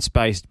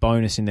performance-based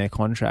bonus in their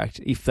contract.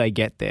 If they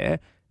get there,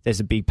 there's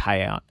a big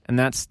payout. And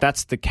that's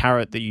the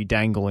carrot that you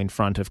dangle in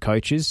front of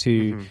coaches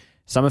who,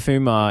 some of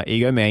whom are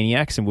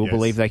egomaniacs and will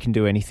believe they can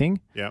do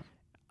anything. Yeah.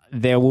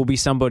 There will be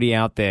somebody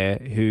out there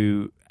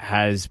who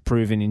has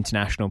proven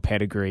international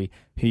pedigree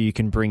who you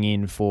can bring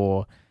in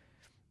for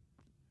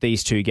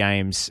these 2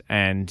 games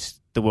and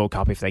the World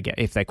Cup if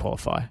they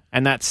qualify.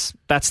 And that's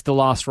the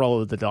last roll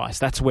of the dice.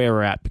 That's where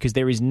we're at because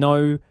there is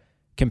no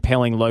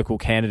compelling local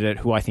candidate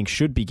who I think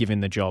should be given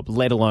the job,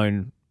 let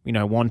alone,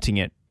 wanting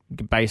it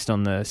based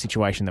on the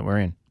situation that we're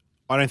in.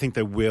 I don't think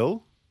they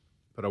will,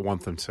 but I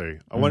want them to.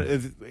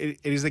 It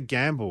is a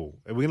gamble.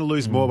 We're going to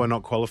lose more by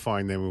not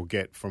qualifying than we'll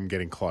get from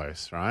getting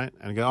close, right?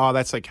 And go,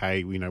 that's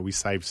okay. We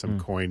saved some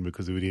coin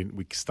because we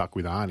stuck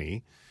with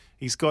Arnie.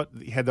 He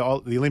had the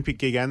Olympic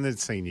gig and the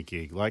senior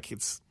gig.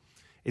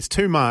 It's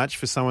too much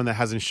for someone that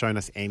hasn't shown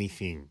us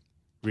anything,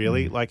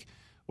 really.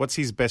 What's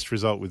his best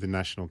result with the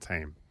national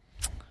team?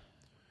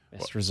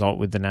 Result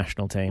with the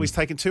national team. Well, he's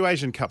taken 2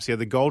 Asian Cups. He had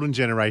the golden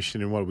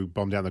generation in we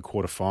bombed down the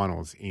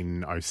quarterfinals in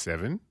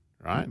 2007,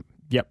 right?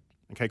 Yep.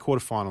 Okay,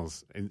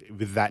 quarterfinals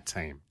with that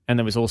team. And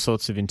there was all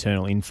sorts of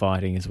internal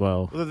infighting as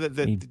well.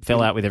 He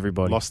fell out with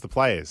everybody. Lost the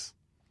players.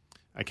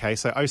 Okay,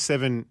 so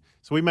 2007.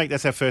 So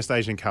that's our first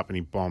Asian Cup and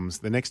he bombs.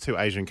 The next 2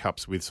 Asian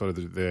Cups with sort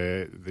of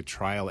the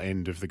trail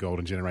end of the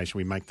golden generation,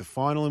 we make the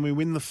final and we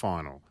win the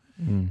final.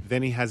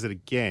 Then he has it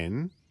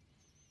again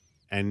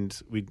and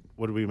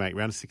what did we make,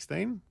 round of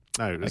 16?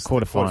 No, it was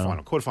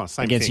quarterfinal. Quarterfinal,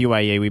 same against thing.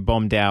 UAE, we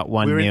bombed out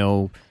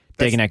 1-0.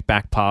 Degenek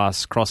back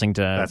pass, crossing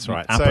to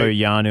Apo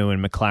Yanu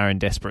and McLaren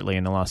desperately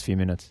in the last few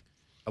minutes.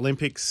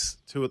 Olympics,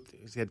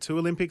 he had 2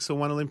 Olympics or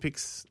 1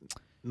 Olympics?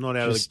 Not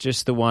out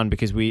just the one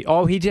because he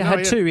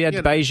had 2. He had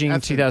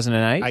Beijing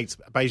 2008.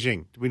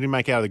 Beijing. We didn't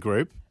make it out of the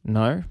group.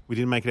 No. We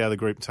didn't make it out of the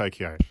group in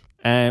Tokyo.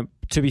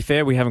 To be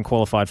fair, we haven't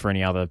qualified for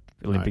any other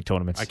Olympic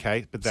tournaments.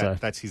 Okay, but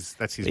that's his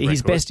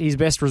record. His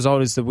best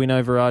result is the win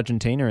over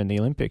Argentina in the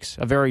Olympics.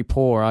 A very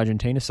poor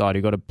Argentina side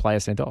who got a player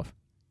sent off.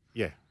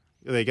 Yeah.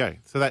 There you go.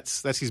 So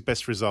that's his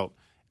best result.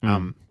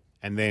 And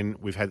then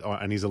we've had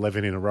and he's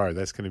 11 in a row.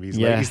 That's going to be his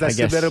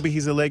legacy. That'll be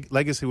his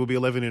legacy. Will be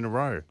 11 in a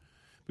row.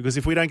 Because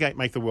if we don't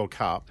make the World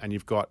Cup and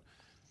you've got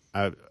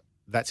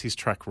that's his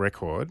track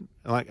record.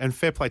 And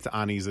fair play to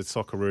Arnie, he's at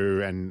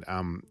Socceroo and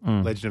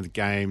Legend of the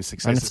Game,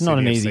 success. And it's not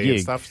an easy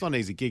gig. Stuff. It's not an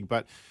easy gig,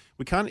 but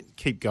we can't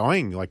keep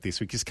going like this.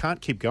 We just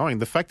can't keep going.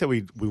 The fact that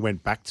we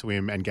went back to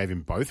him and gave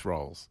him both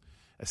roles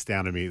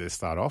astounded me to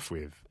start off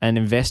with. And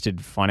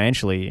invested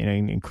financially in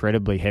an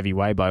incredibly heavy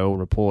way by all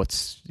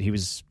reports. He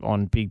was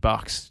on big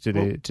bucks to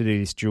do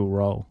this dual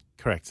role.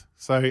 Correct.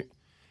 So,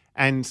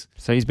 And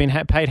so he's been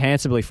paid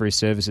handsomely for his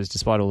services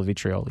despite all the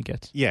vitriol he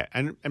gets. yeah,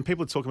 and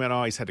people are talking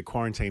about, he's had to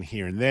quarantine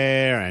here and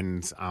there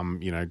and,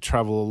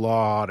 travel a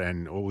lot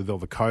and or with all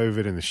the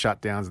COVID and the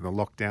shutdowns and the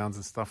lockdowns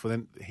and stuff. Well,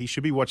 then he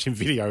should be watching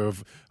video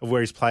of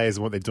where his players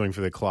and what they're doing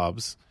for their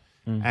clubs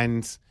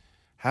and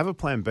have a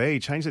plan B,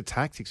 change the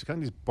tactics. You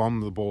can't just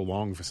bomb the ball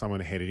long for someone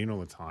to head it in all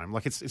the time.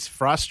 Like, it's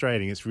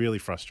frustrating. It's really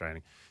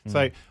frustrating.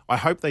 So I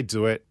hope they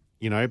do it,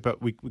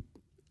 but we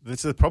this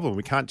is the problem.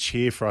 We can't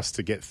cheer for us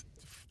to get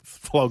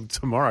flogged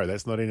tomorrow.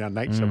 That's not in our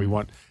nature. We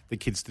want the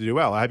kids to do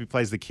well. I hope he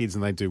plays the kids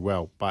and they do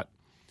well. But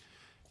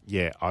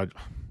yeah,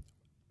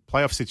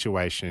 playoff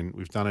situation.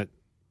 We've done it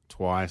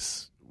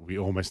twice. We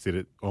almost did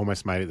it.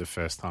 Almost made it the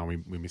first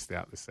time. We missed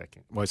out the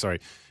second. Well, sorry,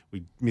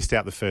 we missed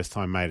out the first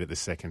time. Made it the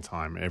second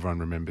time. Everyone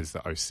remembers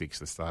the 06,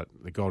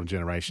 the golden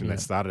generation that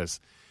started us.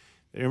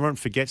 Everyone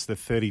forgets the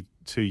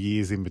 32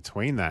 years in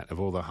between that of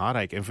all the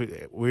heartache,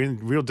 and we're in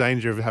real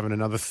danger of having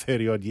another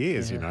 30 odd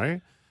years.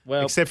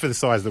 Well, except for the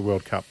size of the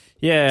World Cup.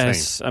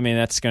 Yes, team. I mean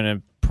that's going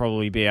to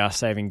probably be our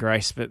saving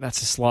grace, but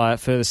that's a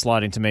further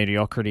slide into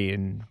mediocrity.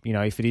 And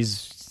if it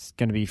is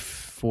going to be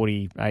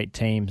 48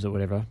 teams or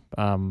whatever,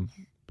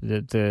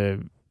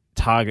 the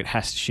target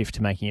has to shift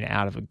to making it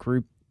out of a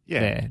group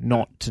there,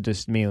 not to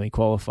just merely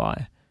qualify.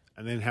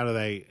 And then how do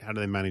they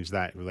manage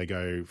that? Will they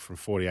go from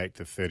 48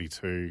 to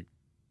 32?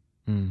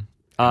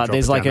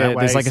 There's like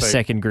a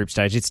second group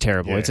stage. It's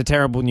terrible. Yeah. It's a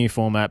terrible new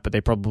format, but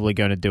they're probably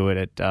going to do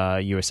it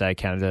at USA,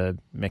 Canada,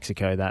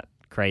 Mexico, that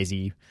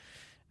crazy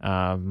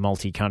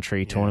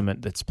multi-country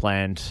tournament that's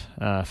planned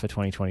for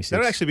 2026. That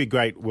would actually be a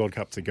great World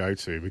Cup to go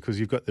to because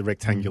you've got the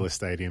rectangular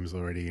stadiums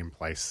already in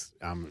place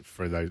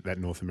for that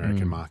North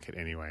American market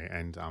anyway.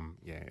 And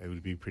it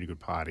would be a pretty good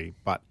party.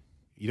 But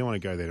you don't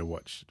want to go there to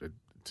watch a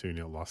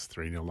 2-0 loss,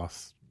 3-0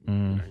 loss,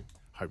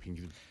 hoping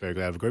you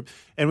burgle out of a group.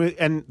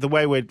 And the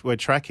way we're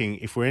tracking,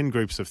 if we're in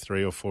groups of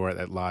 3 or 4 at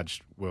that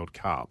large World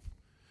Cup,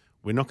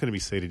 we're not going to be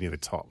seated near the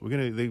top.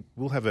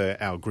 We'll have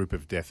our group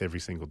of death every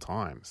single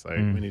time. So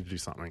we need to do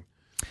something.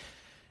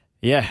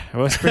 Yeah,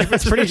 well,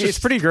 it's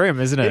pretty grim,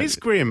 isn't it? It is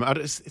grim.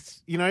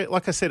 It's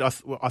like I said, I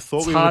thought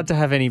it's hard to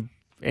have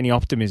any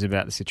optimism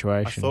about the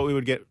situation. I thought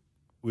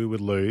we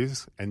would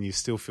lose, and you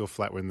still feel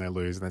flat when they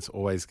lose, and that's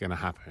always going to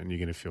happen. You're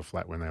going to feel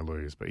flat when they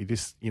lose, but you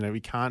just we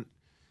can't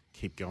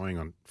keep going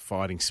on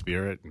fighting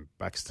spirit and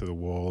backs to the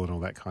wall and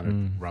all that kind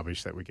of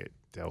rubbish that we get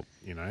dealt.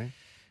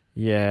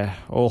 Yeah,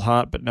 all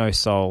heart but no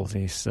soul.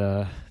 This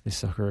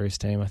Socceroos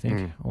team, I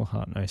think, all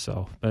heart no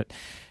soul. But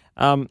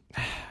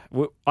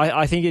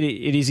I think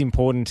it is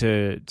important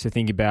to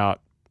think about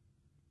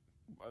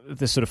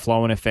the sort of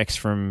flow and effects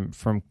from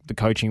the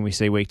coaching we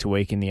see week to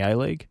week in the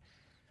A-League.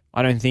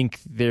 I don't think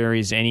there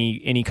is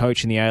any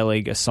coach in the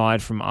A-League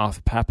aside from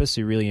Arthur Papas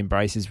who really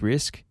embraces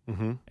risk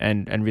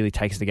and really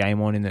takes the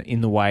game on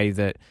in the way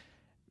that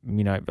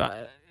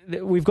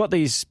we've got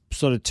these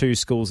sort of two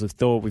schools of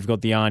thought. We've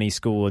got the Arnie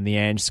school and the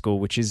Ange school,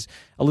 which is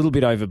a little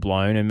bit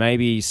overblown, and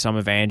maybe some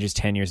of Ange's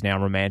tenure is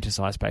now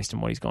romanticised based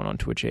on what he's gone on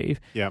to achieve.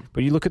 Yeah.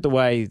 But you look at the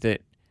way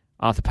that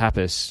Arthur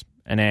Papas,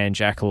 an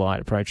Ange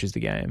acolyte, approaches the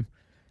game,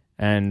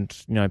 and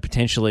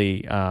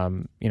potentially,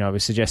 it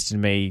was suggested to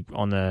me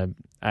on the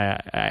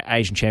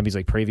Asian Champions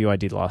League preview I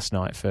did last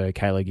night for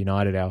K-League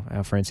United,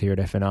 our friends here at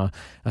FNR.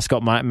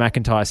 Scott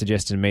McIntyre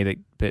suggested to me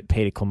that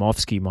Peter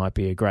Klimovsky might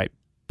be a great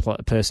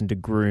person to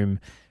groom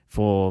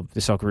for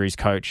the Socceroos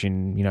coach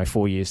in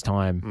 4 years'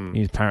 time.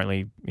 He's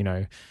apparently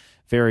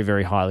very,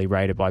 very highly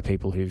rated by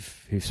people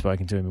who've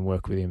spoken to him and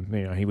worked with him.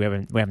 We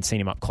haven't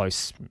seen him up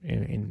close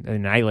in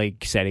an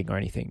A-League setting or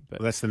anything.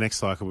 But that's the next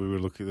cycle we were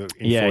looking at.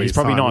 He's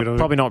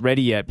probably not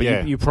ready yet.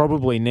 But you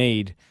probably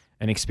need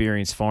an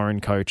experienced foreign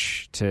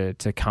coach to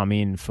come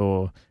in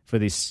for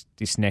this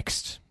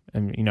next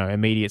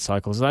immediate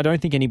cycles. I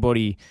don't think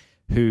anybody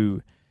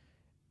who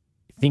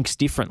thinks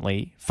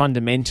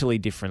fundamentally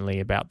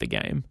differently about the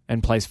game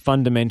and plays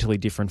fundamentally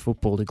different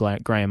football to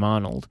Graham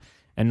Arnold,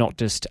 and not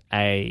just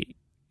a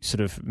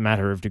sort of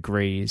matter of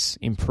degrees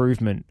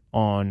improvement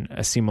on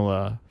a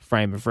similar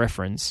frame of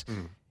reference,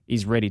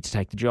 is ready to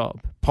take the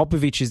job.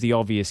 Popovic is the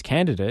obvious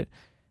candidate,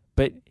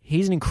 but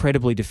he's an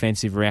incredibly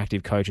defensive,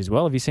 reactive coach as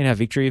well. Have you seen how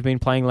Victory have been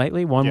playing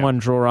lately? 1-1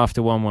 draw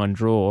after 1-1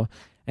 draw.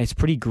 And it's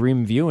pretty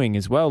grim viewing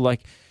as well.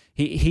 Like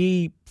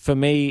he for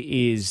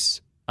me,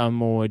 is a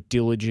more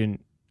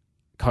diligent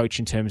coach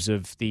in terms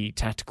of the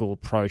tactical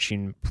approach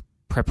in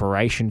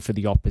preparation for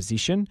the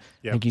opposition.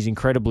 Yep. I think he's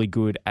incredibly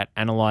good at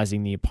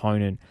analysing the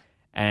opponent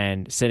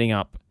and setting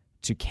up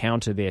to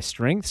counter their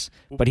strengths,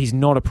 but he's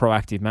not a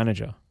proactive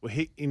manager. Well,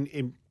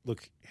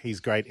 he's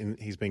great.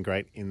 He's been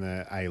great in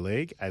the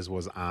A-League, as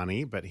was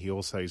Arnie, but he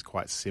also is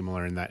quite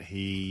similar in that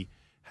he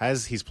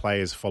has his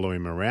players follow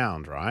him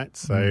around, right?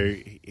 So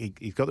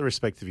he's got the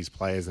respect of his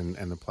players and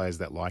the players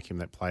that like him,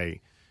 that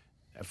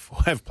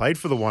have played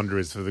for the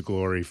Wanderers, for the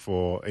Glory,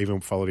 for even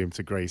followed him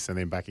to Greece and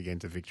then back again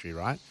to Victory,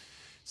 right?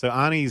 So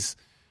Arnie's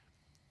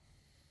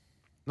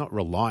not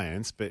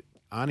reliance, but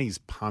Arnie's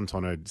punt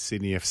on a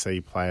Sydney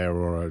FC player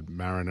or a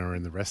Mariner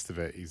and the rest of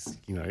it is,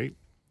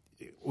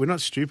 we're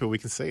not stupid. We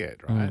can see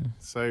it, right?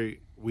 So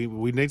we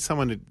need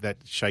someone that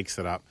shakes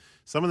it up,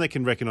 someone that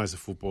can recognise the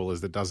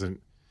footballers, that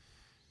doesn't,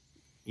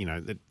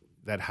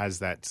 that has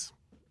that.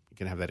 You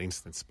can have that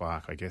instant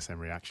spark, I guess, and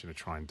reaction to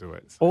try and do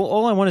it. So.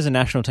 All I want is a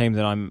national team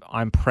that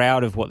I'm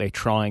proud of what they're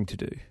trying to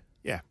do.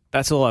 Yeah,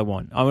 that's all I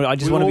want. I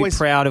just want to be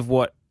proud of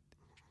of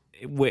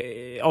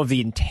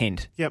the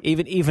intent. Yep.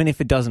 Even if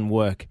it doesn't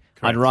work,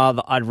 Correct.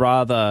 I'd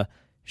rather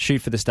shoot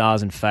for the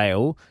stars and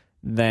fail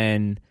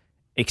than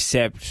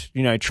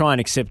try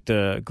and accept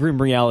the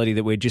grim reality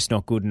that we're just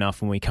not good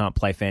enough and we can't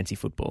play fancy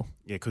football.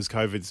 Yeah, because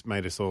COVID's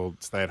made us all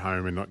stay at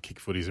home and not kick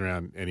footies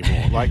around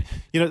anymore.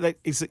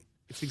 It's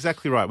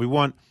exactly right.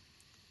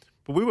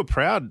 But we were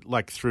proud,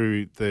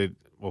 through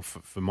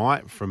from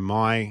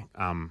my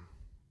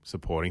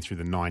supporting through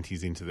the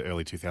 90s into the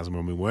early 2000s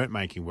when we weren't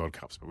making World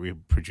Cups, but we were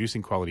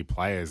producing quality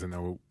players and they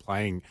were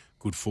playing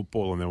good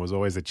football, and there was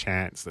always a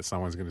chance that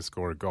someone's going to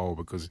score a goal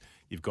because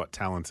you've got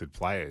talented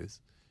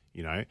players.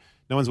 No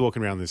one's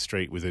walking around the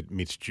street with a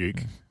Mitch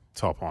Duke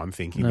top on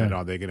thinking that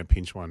they're going to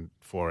pinch one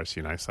for us.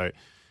 So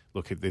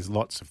look, there's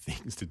lots of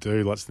things to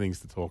do, lots of things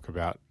to talk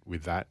about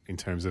with that in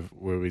terms of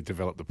where we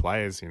develop the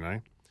players.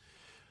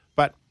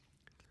 But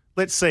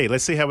let's see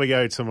how we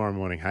go tomorrow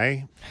morning.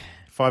 Hey,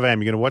 5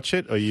 a.m. You going to watch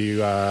it, or you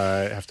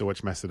have to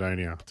watch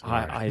Macedonia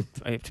tomorrow?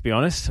 I to be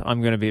honest, I'm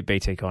going to be at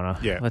BT Corner.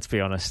 Yeah, let's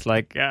be honest.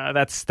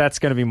 That's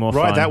going to be more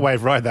fun. Ride that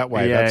wave.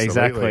 Yeah,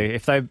 absolutely.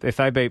 exactly. If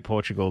they beat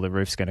Portugal, the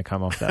roof's going to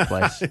come off that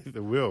place. They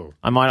will.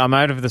 I'm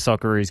out of the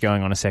Socceroos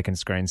going on a second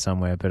screen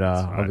somewhere, but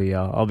right.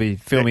 I'll be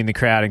filming the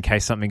crowd in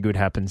case something good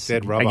happens.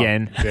 Dead rubber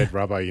again. Dead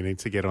rubber. You need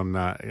to get on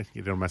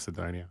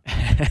Macedonia.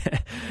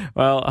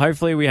 Well,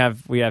 hopefully we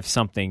have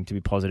something to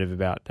be positive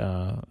about.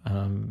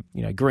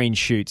 Green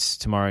shoots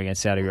tomorrow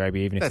against Saudi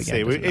Arabia. Even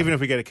if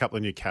we get a couple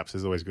of new caps,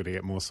 it's always good to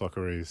get more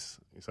Socceroos.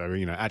 So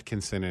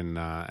Atkinson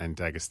and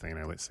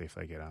D'Agostino. Let's see if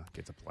they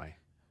get to play.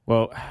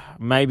 Well,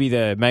 maybe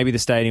the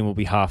stadium will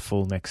be half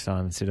full next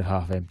time instead of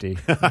half empty.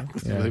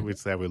 That's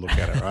how we look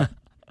at it, right?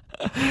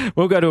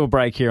 We'll go to a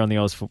break here on the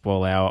Oz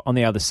Football Hour. On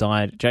the other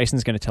side,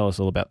 Jason's going to tell us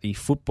all about the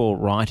Football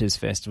Writers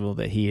Festival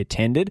that he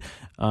attended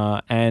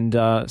and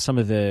some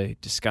of the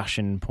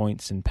discussion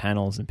points and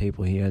panels and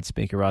people he heard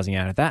speak arising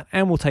out of that.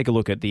 And we'll take a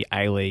look at the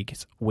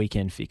A-League's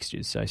weekend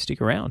fixtures. So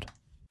stick around.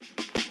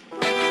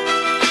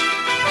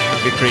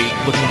 Victory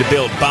looking to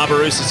build.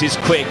 Barbarouses is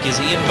quick. Is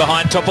he in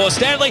behind Topor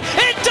Stanley?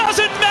 It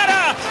doesn't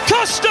matter!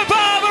 Costa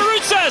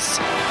Barbarouses!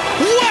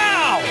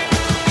 Wow!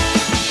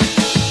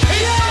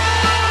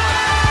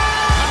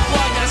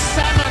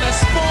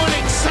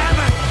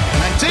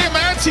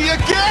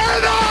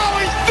 Again! Oh,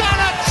 he's done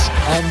it!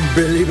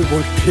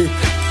 Unbelievable kick.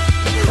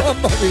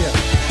 Mamma mia.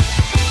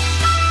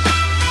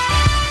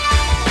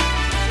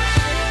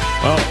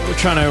 Well, we're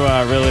trying to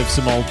relive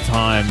some old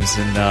times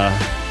and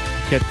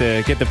get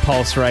the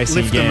pulse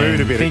racing Lift again. The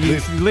mood a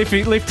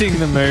bit. Lifting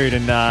the mood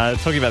and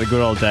talking about the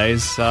good old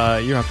days.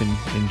 You're up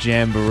in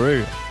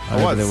Jamboree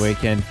over the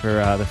weekend for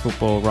the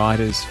Football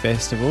Writers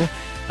Festival.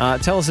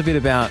 Tell us a bit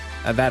about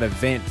that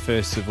event,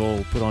 first of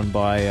all, put on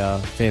by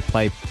Fair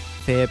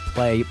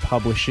Play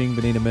Publishing.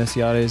 Benita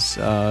Merciades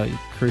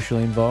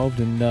crucially involved,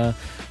 and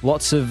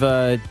lots of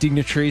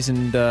dignitaries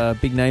and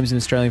big names in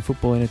Australian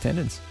football in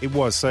attendance. It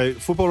was. So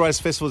Football Writers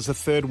Festival is the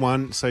third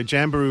one. So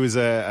Jamboree is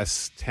a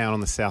town on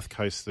the south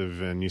coast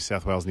of New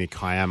South Wales near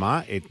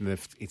Kiama.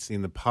 It's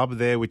in the pub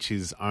there, which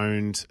is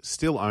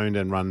still owned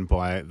and run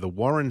by the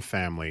Warren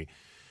family.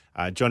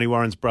 Johnny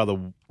Warren's brother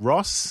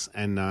Ross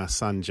and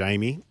son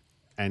Jamie.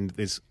 And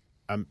there's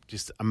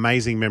just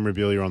amazing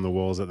memorabilia on the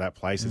walls at that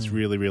place. It's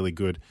really, really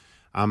good.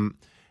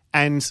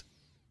 And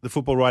the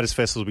Football Writers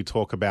Festival, we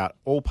talk about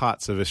all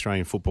parts of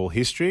Australian football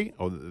history,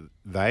 or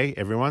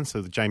everyone.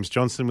 So James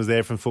Johnson was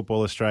there from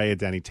Football Australia,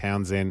 Danny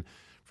Townsend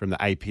from the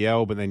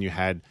APL, but then you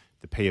had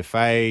the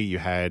PFA, you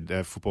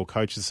had Football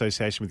Coaches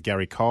Association with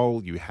Gary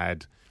Cole, you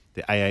had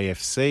the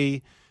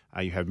AAFC,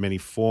 you have many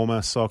former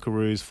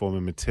Socceroos,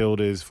 former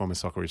Matildas, former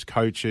Socceroos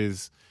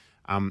coaches.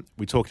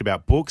 We talked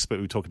about books,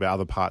 but we talked about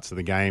other parts of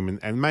the game,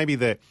 and maybe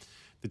the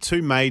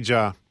two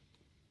major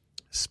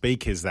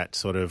speakers that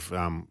sort of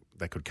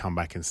that could come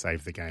back and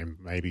save the game.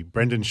 Maybe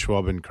Brendan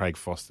Schwab and Craig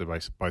Foster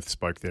both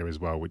spoke there as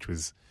well, which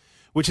is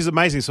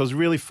amazing. So it was a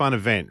really fun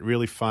event.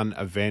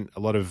 A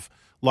lot of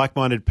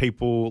like-minded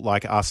people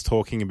like us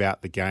talking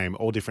about the game,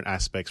 all different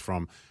aspects,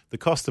 from the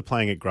cost of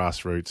playing at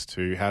grassroots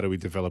to how do we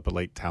develop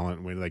elite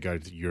talent when they go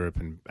to Europe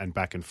and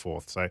back and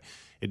forth. So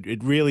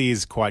it really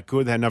is quite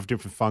good. They had enough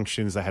different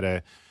functions. They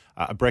had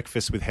a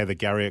breakfast with Heather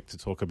Garriott to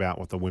talk about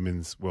what the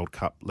Women's World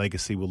Cup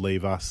legacy will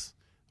leave us.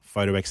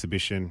 Photo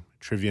exhibition,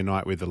 trivia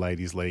night with the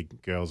Ladies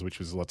League girls, which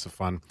was lots of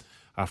fun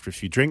after a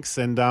few drinks.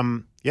 And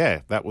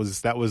that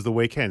was the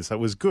weekend. So it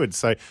was good.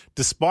 So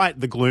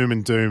despite the gloom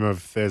and doom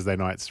of Thursday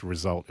night's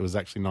result, it was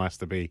actually nice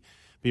to be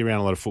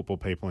around a lot of football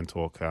people and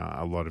talk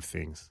a lot of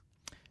things.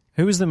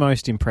 Who was the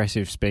most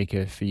impressive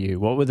speaker for you?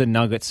 What were the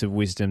nuggets of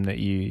wisdom that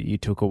you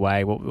took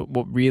away?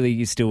 What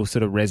really is still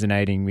sort of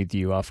resonating with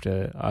you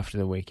after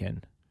the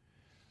weekend?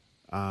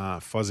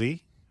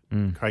 Fozzie,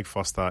 Craig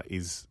Foster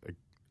is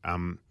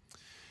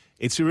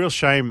It's a real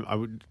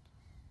shame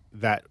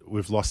that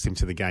we've lost him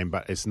to the game,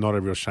 but it's not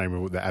a real shame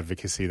of the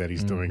advocacy that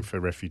he's doing for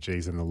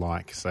refugees and the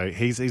like. So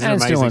he's an amazing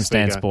still on speaker.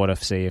 Stan Sport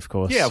FC, of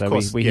course. Yeah, of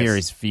course. We hear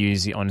his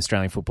views on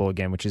Australian football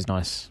again, which is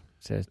nice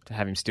to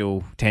have him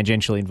still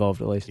tangentially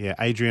involved at least. Yeah,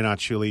 Adrian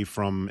Archuli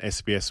from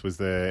SBS was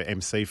the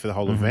MC for the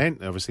whole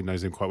event. Obviously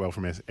knows him quite well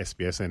from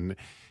SBS and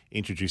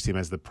introduced him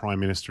as the Prime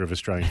Minister of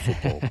Australian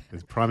football.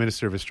 The Prime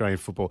Minister of Australian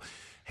football.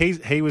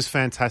 He was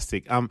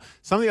fantastic. Some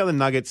of the other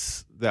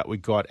nuggets that we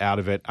got out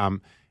of it,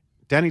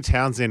 Danny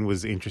Townsend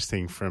was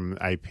interesting from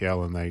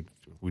APL, and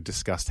we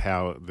discussed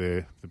how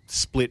the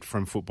split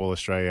from Football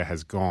Australia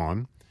has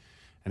gone.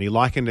 And he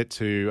likened it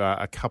to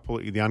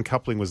the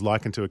uncoupling was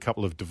likened to a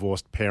couple of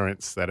divorced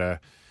parents that are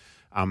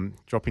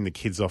dropping the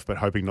kids off but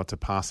hoping not to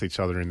pass each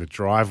other in the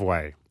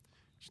driveway.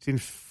 Which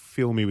didn't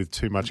fill me with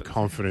too much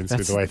confidence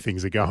with the way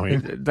things are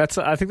going.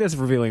 I think that's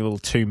revealing a little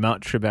too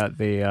much about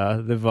the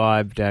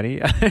vibe,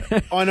 Danny.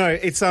 I know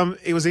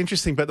it was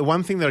interesting, but the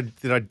one thing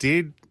that I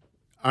did,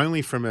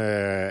 only from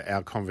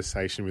our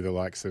conversation with the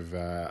likes of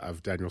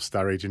Daniel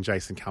Sturridge and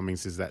Jason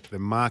Cummings, is that the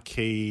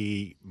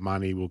marquee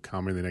money will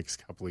come in the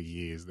next couple of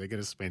years. They're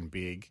going to spend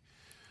big.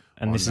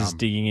 And this is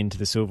digging into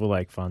the Silver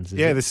Lake funds,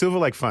 Yeah, the Silver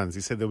Lake funds. He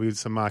said there'll be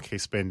some marquee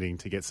spending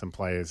to get some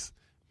players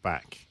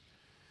back.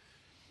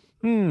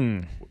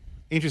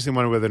 Interesting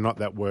one whether or not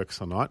that works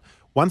or not.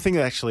 One thing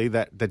actually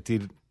that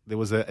did,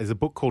 there's a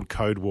book called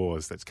Code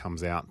Wars that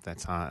comes out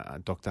that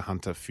Dr.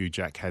 Hunter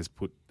Fujak has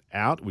put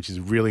out, which is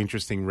a really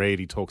interesting read.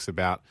 He talks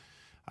about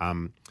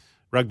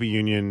rugby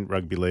union,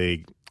 rugby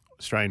league,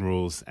 Australian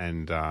rules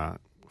and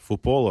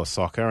football or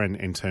soccer, and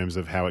in terms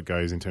of how it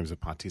goes in terms of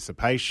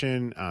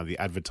participation, the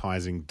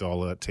advertising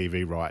dollar,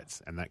 TV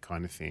rights and that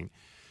kind of thing.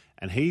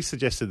 And he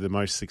suggested the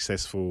most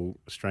successful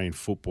Australian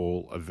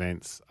football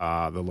events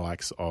are the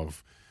likes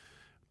of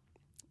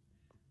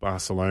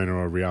Barcelona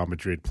or Real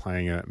Madrid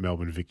playing a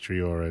Melbourne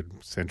Victory or a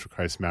Central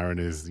Coast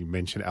Mariners. You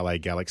mentioned LA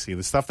Galaxy.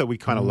 The stuff that we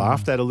kind of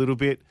laughed at a little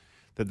bit,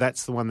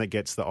 that's the one that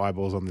gets the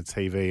eyeballs on the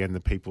TV and the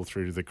people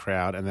through to the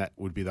crowd, and that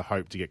would be the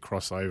hope to get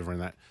crossover,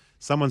 and that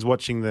someone's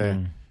watching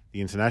the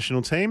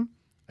international team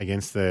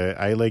against the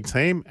A-League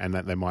team, and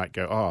that they might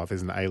go, oh, if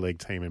there's an A-League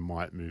team, it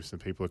might move some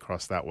people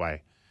across that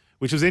way,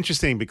 which was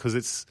interesting because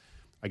it's,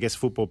 I guess,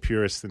 football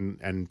purists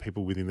and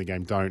people within the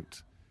game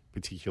don't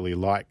particularly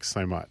like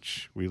so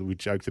much. We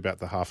joked about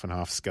the half and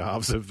half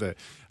scarves of the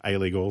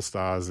A-League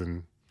All-Stars.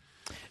 And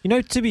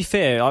to be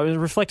fair, I was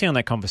reflecting on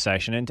that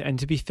conversation, and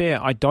to be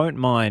fair, I don't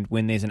mind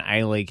when there's an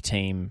A-League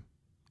team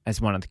as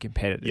one of the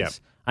competitors. Yep.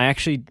 I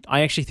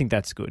actually think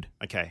that's good.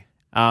 Okay.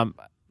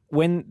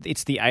 When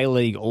it's the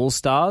A-League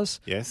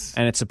All-Stars, yes,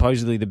 and it's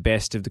supposedly the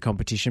best of the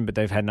competition, but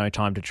they've had no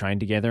time to train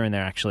together and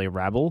they're actually a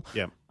rabble,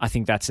 yep, I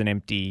think that's an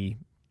empty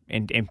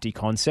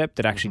concept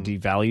that actually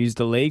devalues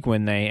the league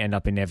when they end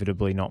up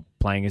inevitably not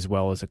playing as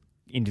well as an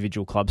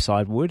individual club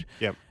side would.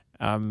 Yep.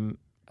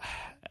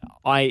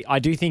 I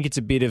do think it's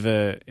a bit of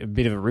a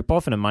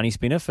rip-off and a money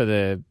spinner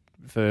I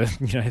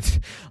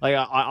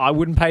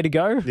wouldn't pay to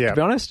go, to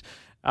be honest.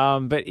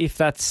 But if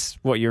that's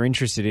what you're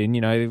interested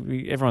in,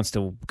 everyone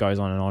still goes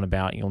on and on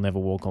about "You'll Never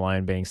Walk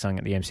Alone" being sung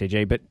at the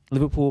MCG, but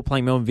Liverpool were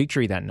playing Melbourne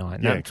Victory that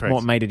night. And that's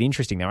what made it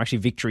interesting. There were actually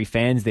Victory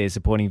fans there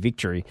supporting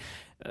Victory.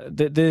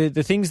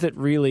 The things that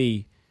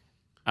really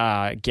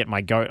get my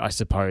goat, I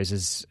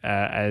suppose,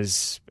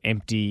 as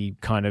empty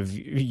kind of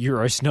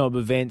Euro snob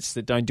events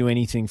that don't do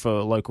anything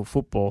for local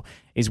football,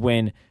 is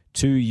when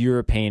two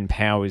European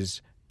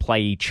powers play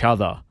each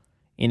other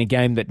in a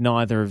game that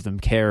neither of them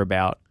care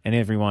about, and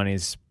everyone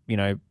is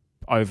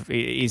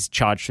is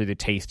charged through the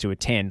teeth to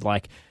attend,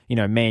 like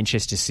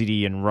Manchester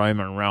City and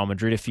Roma and Real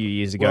Madrid a few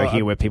years ago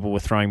where people were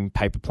throwing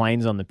paper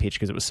planes on the pitch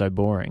because it was so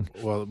boring.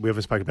 Well, we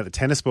haven't spoken about the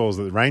tennis balls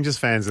that the Rangers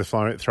fans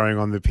are throwing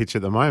on the pitch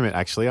at the moment,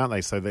 actually, aren't they?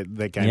 So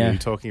that game you're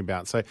talking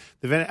about. So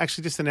they've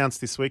actually just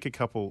announced this week a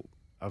couple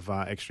of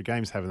extra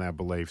games, haven't they, I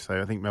believe? So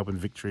I think Melbourne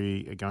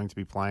Victory are going to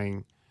be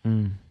playing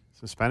some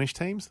Spanish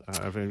teams.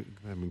 I've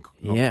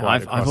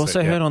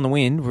also heard on the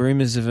wind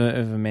rumours of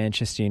a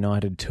Manchester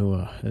United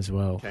tour as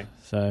well. Okay.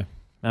 So,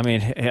 I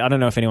mean, I don't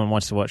know if anyone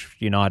wants to watch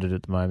United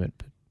at the moment,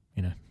 but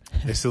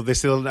they're still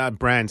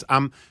brands.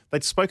 They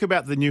spoke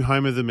about the new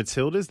home of the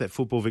Matildas that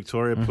Football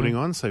Victoria are putting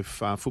on. So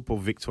Football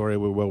Victoria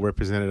were well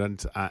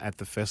represented at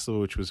the festival,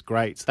 which was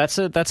great. That's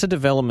a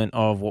development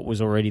of what was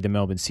already the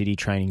Melbourne City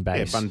training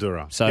base. Yeah,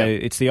 Bundoora. So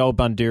it's the old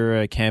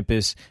Bundoora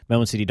campus.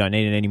 Melbourne City don't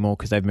need it anymore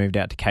because they've moved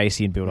out to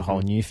Casey and built a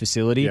whole new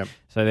facility. Yep.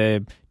 So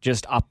they're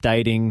just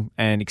updating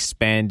and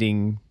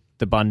expanding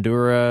the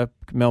Bundoora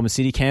Melbourne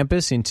City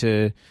campus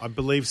into... I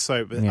believe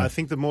so. But I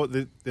think the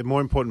more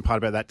important part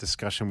about that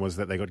discussion was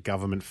that they got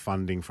government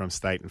funding from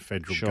state and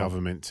federal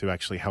government to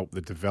actually help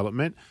the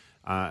development.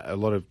 A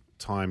lot of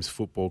times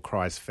football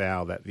cries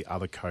foul that the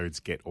other codes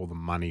get all the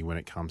money when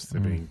it comes to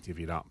being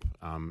divvied up.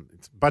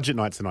 It's budget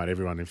night tonight,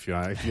 everyone, if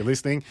you're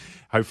listening.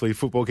 Hopefully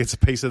football gets a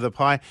piece of the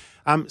pie.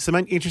 Some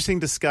interesting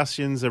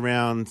discussions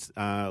around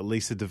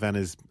Lisa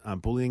Devanna's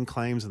bullying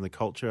claims and the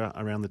culture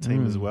around the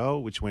team as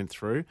well, which went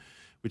through,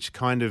 which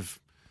kind of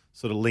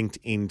sort of linked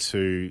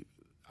into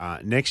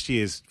next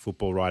year's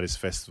Football Writers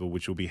Festival,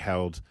 which will be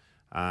held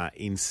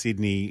in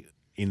Sydney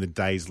in the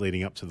days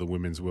leading up to the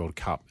Women's World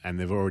Cup. And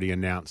they've already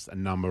announced a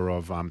number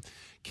of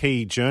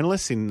key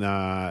journalists in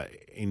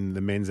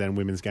the men's and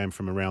women's game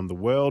from around the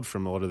world,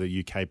 from a lot of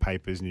the UK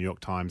papers, New York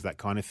Times, that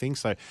kind of thing.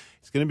 So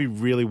it's going to be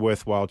really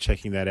worthwhile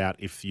checking that out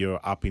if you're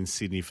up in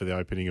Sydney for the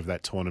opening of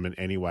that tournament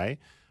anyway.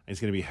 It's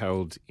going to be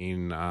held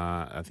in,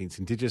 I think it's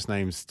Indigenous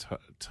Names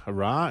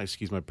Tara,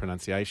 excuse my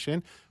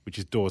pronunciation, which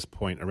is Dawes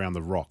Point around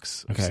the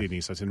rocks of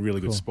Sydney. So it's in a really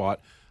good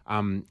spot.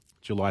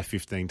 July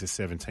 15 to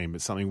 17,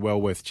 but something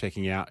well worth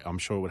checking out. I'm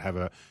sure it would have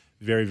a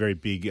very, very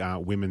big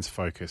women's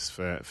focus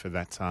for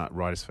that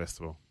Writers'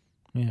 Festival.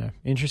 Yeah,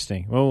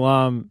 interesting.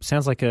 Well,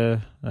 sounds like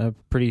a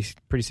pretty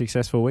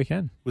successful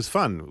weekend. It was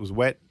fun. It was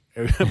wet,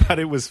 but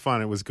it was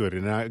fun. It was good.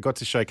 And I got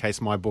to showcase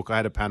my book. I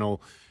had a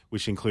panel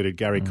which included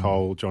Gary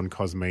Cole, John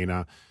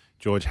Cosmina,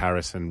 George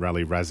Harris and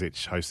Raleigh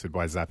Razic, hosted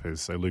by Zappers.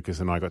 So Lucas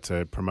and I got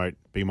to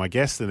be my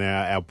guest in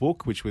our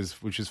book, which was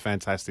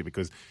fantastic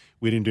because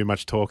we didn't do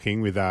much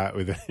talking with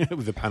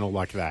a panel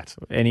like that.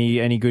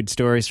 Any good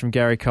stories from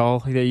Gary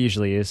Cole? There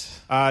usually is.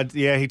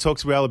 Yeah, he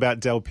talks well about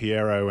Del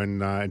Piero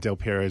and Del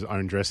Piero's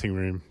own dressing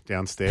room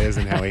downstairs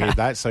and how he did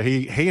that. So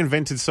he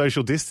invented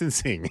social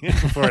distancing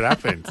before it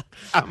happened.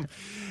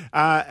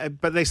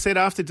 But they said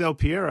after Del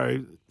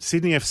Piero,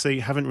 Sydney FC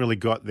haven't really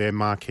got their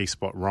marquee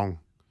spot wrong.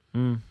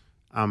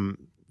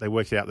 They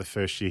worked out the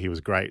first year he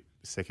was great.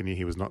 The second year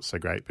he was not so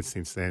great. But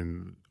since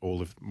then,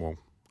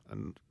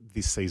 and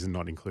this season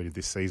not included,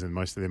 this season,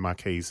 most of their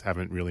marquees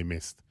haven't really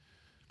missed.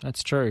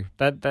 That's true.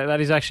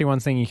 That is actually one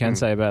thing you can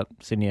say about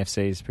Sydney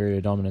FC's period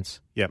of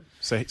dominance. Yeah.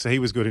 So he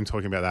was good in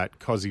talking about that.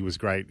 Cozzy was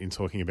great in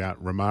talking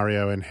about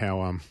Romario and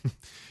how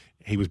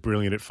he was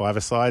brilliant at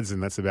five-a-sides,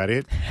 and that's about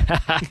it.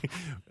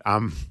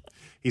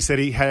 He said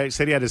he had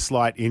a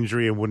slight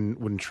injury and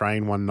wouldn't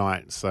train one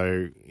night,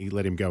 so he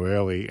let him go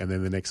early. And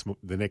then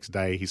the next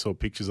day, he saw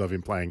pictures of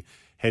him playing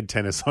head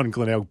tennis on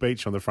Glenelg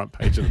Beach on the front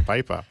page of the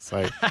paper.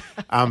 So,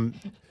 and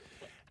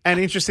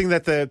interesting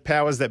that the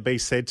powers that be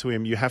said to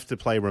him, "You have to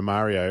play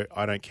Romario.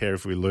 I don't care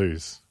if we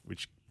lose."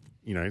 Which,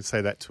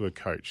 say that to a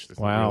coach. That's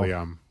wow. Really,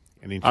 an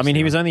interesting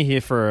he was only here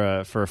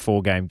for a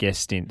 4-game guest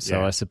stint,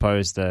 so I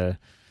suppose the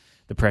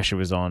pressure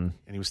was on.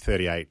 And he was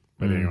 38,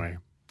 but anyway.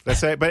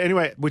 That's it. But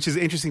anyway, which is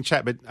an interesting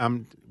chat, but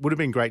would have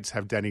been great to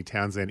have Danny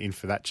Townsend in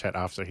for that chat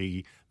after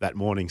he that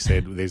morning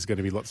said there's going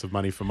to be lots of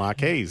money for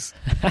marquees.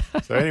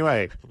 So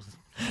anyway,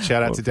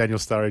 shout out to Daniel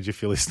Sturridge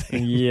if you're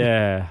listening.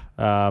 Yeah.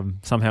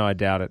 Somehow I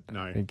doubt it.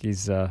 No. I think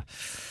he's...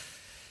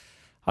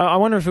 I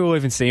wonder if we'll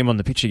even see him on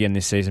the pitch again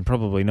this season.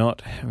 Probably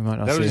not. We might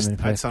not see him in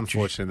the That's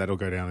unfortunate. That'll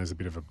go down as a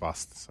bit of a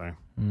bust. So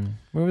Well,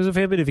 there was a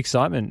fair bit of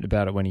excitement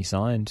about it when he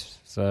signed.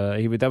 So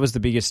that was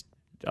the biggest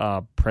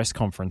press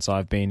conference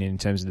I've been in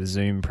terms of the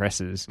Zoom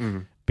presses.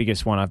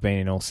 Biggest one I've been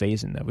in all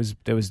season.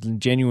 There was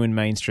genuine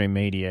mainstream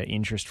media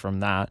interest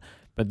from that,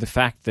 but the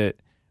fact that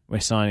we're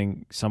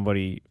signing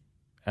somebody,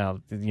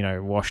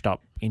 washed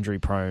up, injury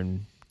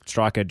prone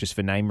striker just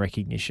for name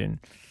recognition.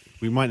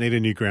 We might need a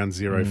new ground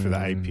zero for the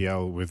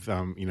APL. With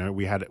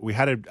we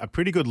had a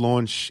pretty good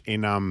launch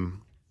in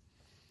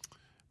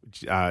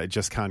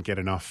just can't get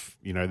enough.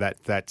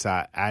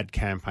 That ad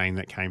campaign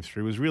that came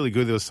through was really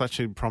good. There was such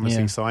a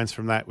promising signs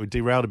from that. We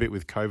derailed a bit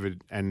with COVID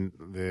and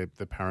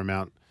the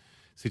Paramount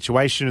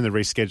situation and the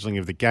rescheduling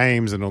of the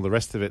games and all the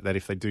rest of it. That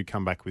if they do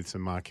come back with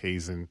some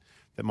marquees, and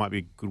that might be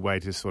a good way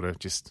to sort of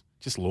just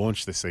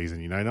launch the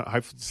season. Not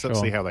hopefully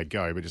see how they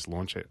go, but just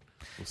launch it.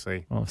 We'll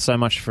see. Well, so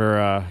much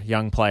for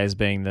young players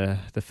being the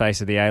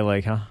face of the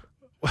A-League, huh?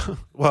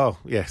 Well,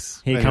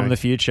 yes. Here come the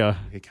future.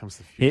 Here comes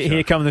the future.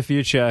 Here come the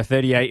future.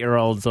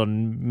 38-year-olds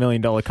on $1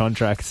 million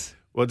contracts.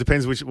 Well, it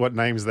depends what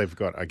names they've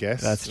got, I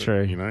guess. That's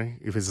true.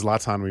 If it's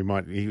Zlatan,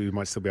 he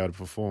might still be able to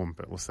perform,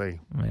 but we'll see.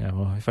 Yeah,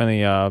 well, if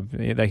only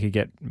they could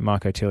get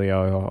Marco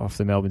Tilio off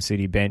the Melbourne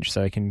City bench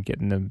so he can get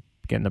in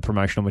the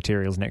promotional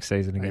materials next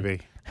season again.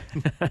 Maybe.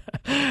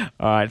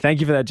 All right, thank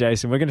you for that,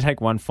 Jason. We're going to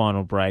take one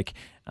final break,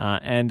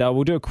 and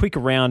we'll do a quick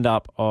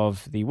roundup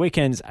of the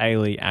weekend's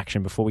A-League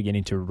action before we get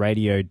into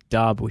Radio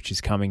Dub, which is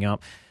coming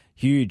up.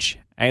 Huge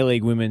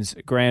A-League Women's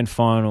Grand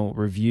Final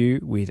review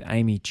with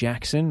Amy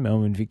Jackson,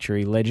 Melbourne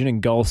Victory legend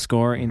and goal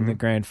scorer in the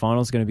Grand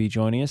Final, is going to be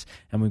joining us,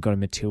 and we've got a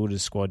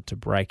Matildas squad to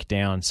break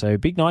down. So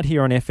big night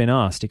here on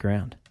FNR. Stick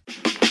around.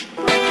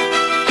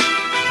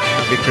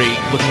 Victory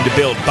looking to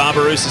build.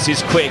 Barbarouses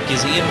is quick.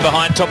 Is he in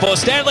behind Topo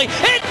Stanley?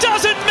 It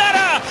doesn't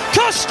matter!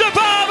 Costa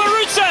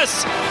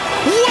Barbarouses!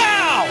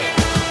 Wow!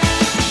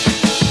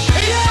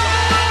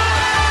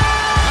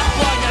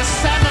 Like a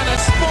salmon, a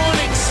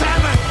spawning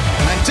salmon.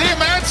 And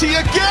Diamanti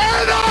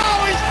again!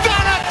 Oh, he's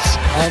done it!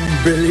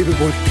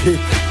 Unbelievable kick.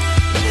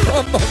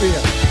 Mamma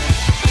mia.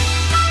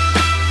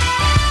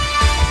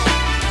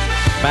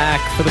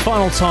 Back for the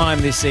final time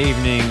this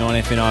evening on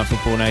FNI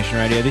Football Nation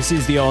Radio. This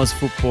is the Oz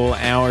Football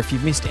Hour. If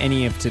you've missed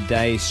any of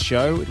today's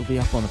show, it'll be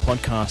up on the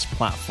podcast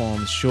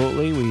platforms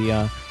shortly. We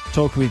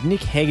talked with Nick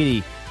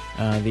Hegarty,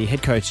 the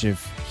head coach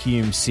of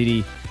Hume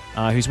City,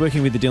 who's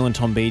working with the Dylan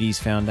Tombides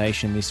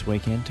Foundation this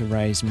weekend to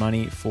raise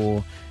money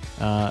for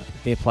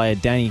their player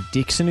Danny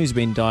Dixon, who's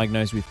been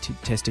diagnosed with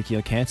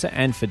testicular cancer,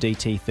 and for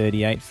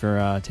DT38 for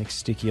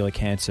testicular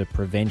cancer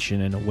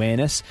prevention and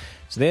awareness.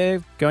 So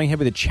they're going ahead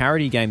with a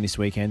charity game this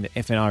weekend. The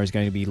FNR is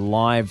going to be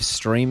live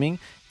streaming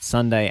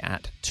Sunday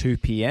at 2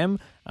 p.m.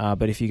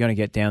 But if you're going to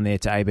get down there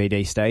to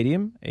ABD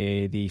Stadium,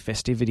 the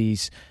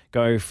festivities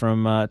go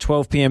from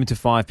 12 p.m. to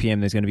 5 p.m.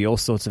 There's going to be all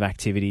sorts of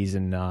activities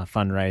and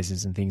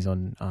fundraisers and things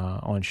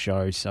on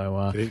show.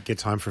 So Did it get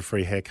time for a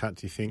free haircut,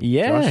 do you think,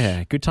 yeah,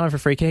 Josh? Good time for a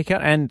free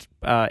haircut. And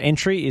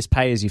entry is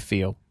pay as you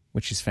feel,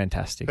 which is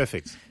fantastic.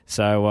 Perfect.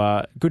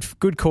 So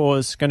good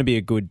cause, going to be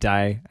a good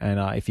day. And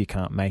if you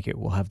can't make it,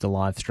 we'll have the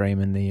live stream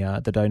and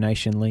the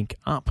donation link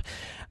up.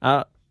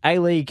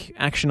 A-League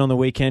action on the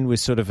weekend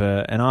was sort of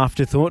an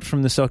afterthought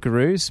from the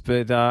Socceroos,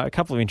 but a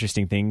couple of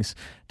interesting things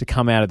to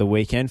come out of the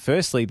weekend.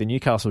 Firstly, the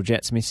Newcastle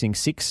Jets missing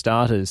 6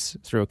 starters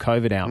through a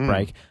COVID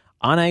outbreak,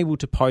 unable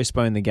to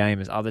postpone the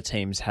game as other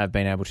teams have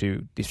been able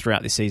to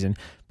throughout this season,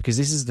 because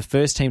this is the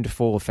first team to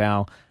fall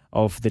afoul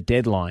of the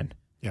deadline,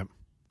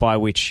 by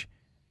which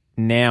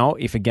now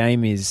if a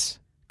game is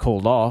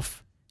called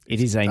off, it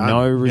is a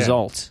no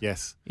result. Yeah.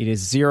 Yes. It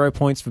is 0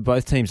 points for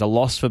both teams, a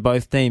loss for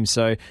both teams.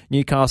 So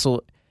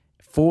Newcastle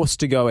forced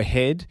to go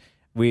ahead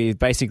with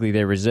basically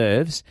their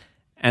reserves,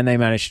 and they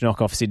managed to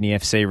knock off Sydney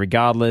FC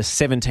regardless.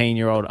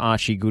 17-year-old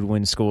Archie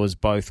Goodwin scores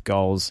both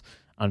goals.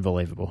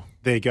 Unbelievable.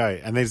 There you go.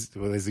 And there's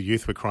the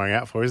youth we're crying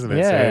out for, isn't it?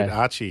 Yeah. So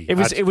Archie.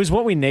 It was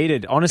what we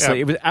needed, honestly.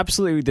 Yeah. It was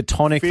absolutely the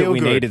tonic that we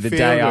needed the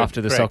day after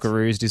the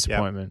Socceroos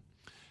disappointment.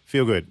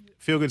 Yep.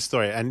 Feel good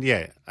story. And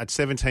yeah, at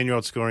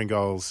 17-year-old scoring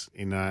goals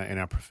in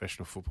our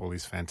professional football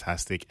is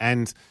fantastic.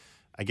 And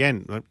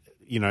again,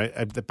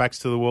 the backs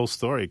to the wall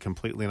story,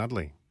 completely and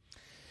utterly.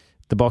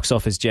 The box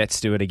office Jets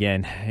do it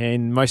again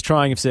in most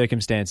trying of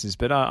circumstances.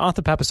 But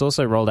Arthur Papas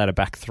also rolled out a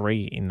back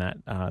 3 in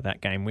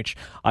that game, which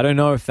I don't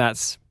know if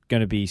that's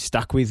going to be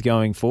stuck with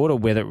going forward, or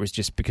whether it was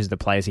just because of the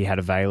players he had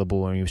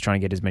available and he was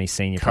trying to get as many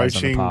senior players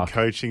on the park.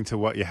 Coaching to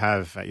what you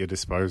have at your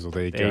disposal.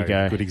 There you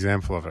go. Good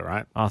example of it,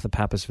 right? Arthur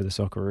Papas for the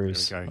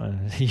Socceroos. There we go.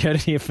 You heard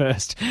it here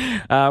first.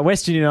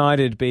 Western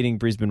United beating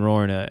Brisbane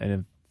Roar in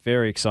a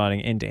very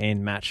exciting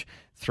end-to-end match.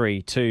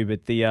 3-2,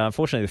 but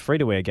unfortunately the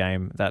free-to-air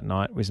game that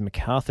night was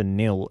Macarthur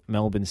 0,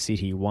 Melbourne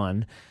City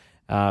 1,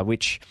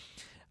 which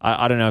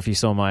I don't know if you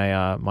saw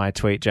my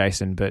tweet,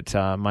 Jason, but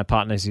my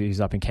partner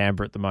who's up in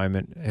Canberra at the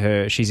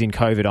moment, she's in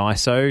COVID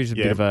ISO, it's a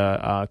bit of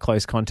a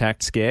close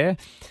contact scare,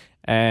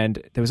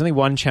 and there was only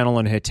one channel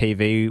on her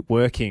TV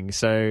working,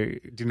 so do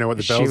you know what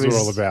the bells were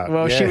all about?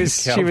 Well, she was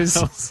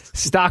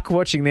stuck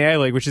watching the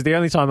A-League, which is the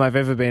only time I've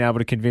ever been able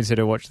to convince her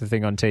to watch the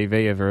thing on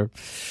TV ever.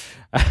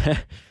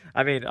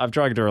 I mean, I've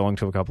dragged her along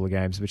to a couple of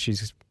games, but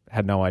she's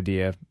had no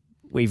idea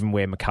even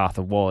where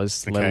Macarthur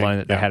was, let alone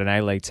that they had an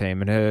A-League team.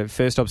 And her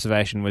first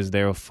observation was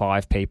there were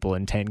 5 people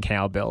and 10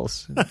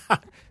 cowbells.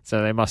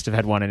 So they must have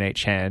had one in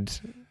each hand.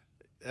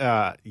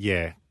 Not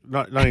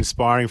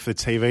inspiring for the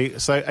TV.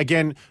 So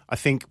again, I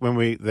think when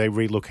they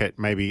relook at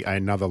maybe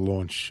another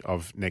launch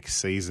of next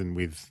season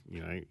with,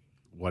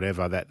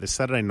 whatever, that the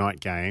Saturday night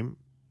game,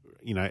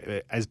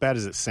 as bad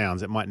as it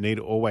sounds, it might need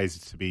always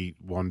to be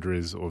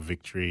Wanderers or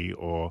Victory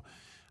or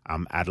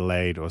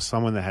Adelaide or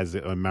someone that has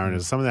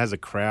Mariners, someone that has a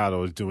crowd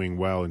or is doing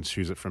well and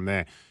choose it from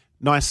there.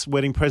 Nice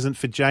wedding present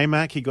for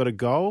J-Mac. He got a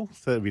goal,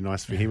 so that'd be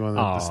nice for him on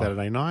the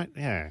Saturday night.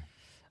 Yeah.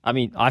 I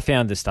mean, I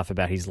found the stuff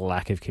about his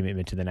lack of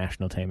commitment to the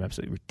national team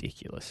absolutely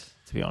ridiculous,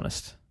 to be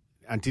honest.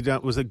 And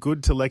was it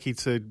good to Lecky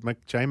to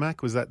make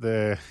J-Mac? Was that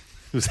the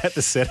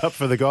setup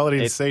for the goal? I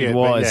didn't see it.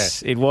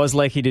 It was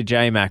Lecky to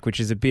J-Mac,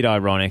 which is a bit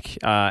ironic.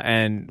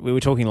 And we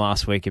were talking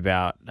last week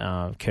about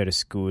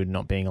Curtis Good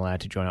not being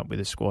allowed to join up with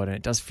the squad, and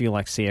it does feel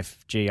like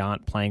CFG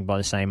aren't playing by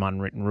the same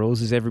unwritten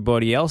rules as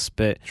everybody else.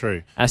 But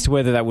true. As to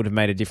whether that would have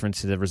made a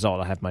difference to the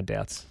result, I have my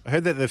doubts. I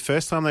heard that the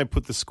first time they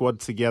put the squad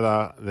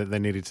together, that they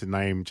needed to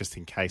name, just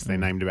in case, they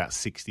named about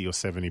 60 or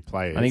 70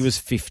 players. I think it was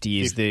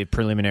 50 is the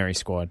preliminary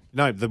squad.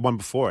 No, the one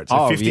before it.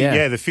 So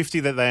 50, the 50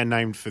 that they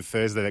named for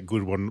Thursday, that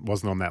Good one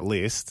wasn't on that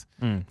list.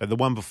 But the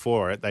one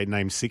before it, they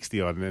named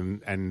 60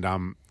 on,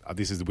 and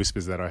this is the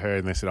whispers that I heard,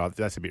 and they said,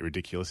 that's a bit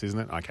ridiculous, isn't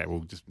it? Okay,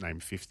 we'll just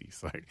name 50.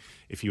 So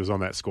if he was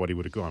on that squad, he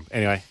would have gone.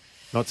 Anyway,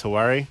 not to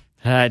worry.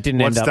 It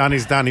didn't What's end up. done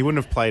is done. He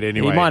wouldn't have played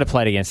anyway. He might have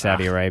played against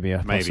Saudi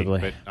Arabia, maybe,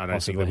 possibly. But I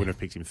don't think they would have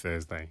picked him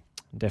Thursday.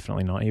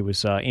 Definitely not. He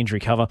was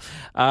injury cover.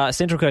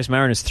 Central Coast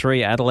Mariners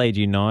 3, Adelaide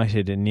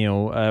United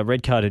 0.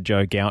 Red card to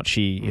Joe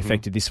Gauchi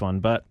affected this one,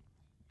 but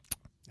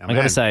I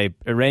got to say,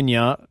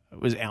 Arenya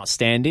was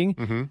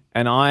outstanding,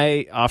 and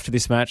I, after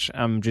this match,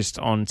 I'm just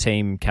on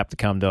team Cap the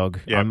Cum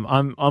Dog. Yep.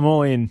 I'm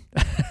all in.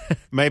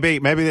 maybe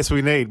that's what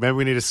we need. Maybe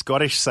we need a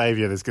Scottish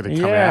saviour that's going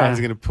to come out. He's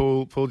going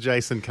to pull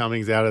Jason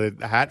Cummings out of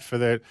the hat for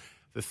the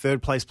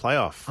third place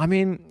playoff. I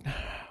mean,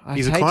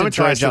 he's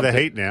acclimatised to the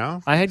heat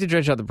now. I hate to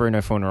dredge up the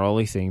Bruno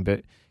Fornaroli thing,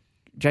 but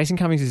Jason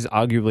Cummings is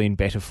arguably in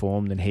better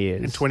form than he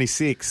is. And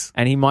 26.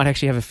 And he might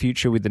actually have a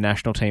future with the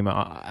national team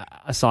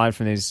aside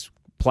from his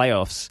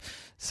playoffs.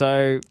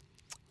 So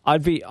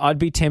I'd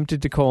be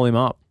tempted to call him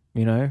up,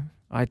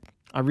 I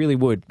I really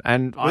would.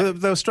 And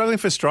they were struggling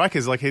for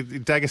strikers like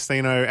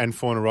D'Agostino and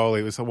Fornaroli.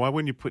 It was why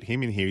wouldn't you put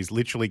him in here? He's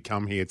literally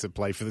come here to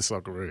play for the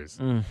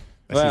Socceroos.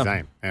 That's his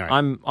aim.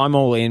 Anyway. I'm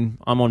all in.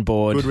 I'm on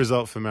board. Good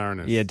result for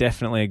Mariners. Yeah,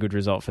 definitely a good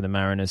result for the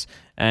Mariners.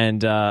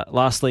 And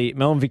lastly,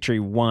 Melbourne Victory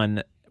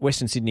won.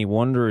 Western Sydney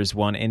Wanderers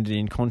won, ended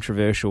in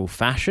controversial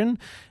fashion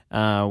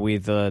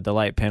with the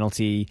late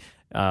penalty.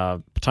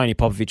 Tony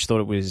Popovic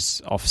thought it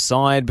was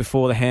offside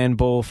before the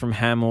handball from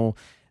Hamill.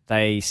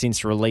 They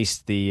since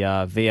released the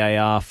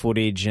VAR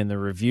footage and the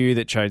review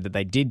that showed that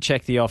they did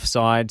check the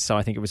offside. So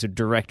I think it was a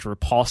direct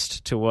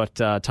riposte to what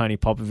Tony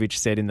Popovic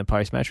said in the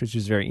post-match, which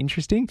was very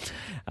interesting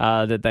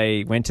that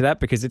they went to that,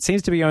 because it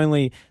seems to be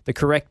only the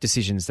correct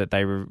decisions that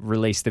they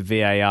release the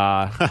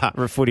VAR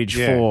footage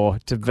for.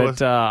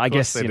 But I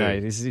guess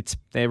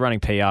they're running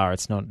PR.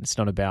 It's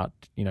not about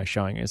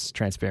showing us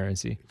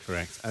transparency.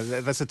 Correct.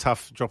 That's a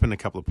tough drop in a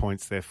couple of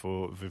points there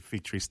for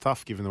Victory's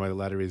tough, given the way the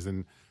ladder is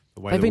and.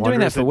 They've been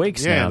doing that for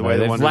weeks now.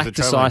 They've lacked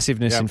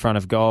decisiveness in front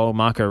of goal.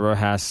 Marco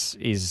Rojas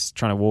is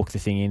trying to walk the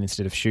thing in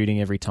instead of shooting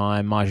every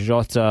time.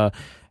 Marjota,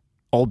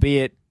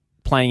 albeit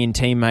playing in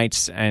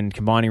teammates and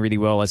combining really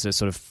well as a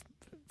sort of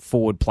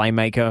forward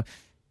playmaker,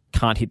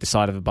 can't hit the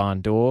side of a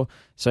barn door.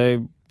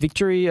 So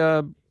Victory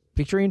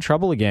in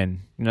trouble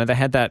again. They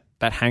had that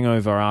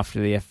hangover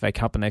after the FA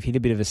Cup, and they've hit a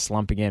bit of a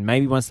slump again.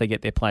 Maybe once they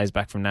get their players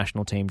back from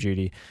national team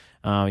duty,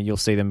 you'll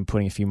see them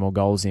putting a few more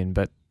goals in,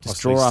 but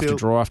just draw after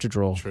draw after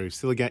draw. True.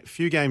 Still a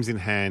few games in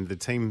hand. The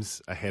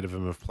teams ahead of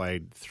them have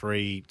played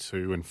 3,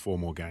 2 and 4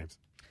 more games.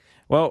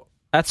 Well,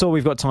 that's all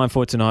we've got time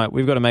for tonight.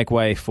 We've got to make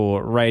way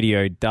for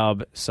Radio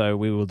Dub, so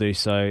we will do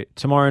so.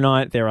 Tomorrow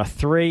night, there are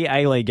 3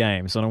 A-League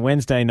games on a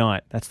Wednesday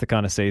night. That's the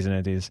kind of season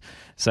it is.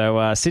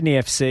 So Sydney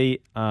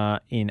FC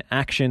in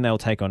action. They'll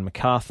take on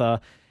MacArthur.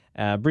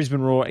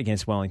 Brisbane Roar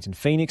against Wellington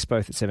Phoenix,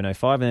 both at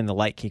 7:05, and then the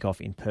late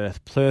kickoff in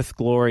Perth. Perth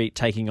Glory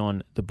taking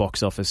on the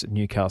box office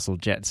Newcastle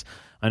Jets.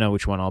 I know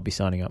which one I'll be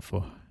signing up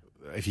for.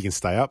 If you can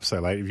stay up so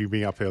late, if you've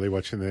been up early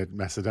watching the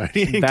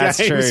Macedonian That's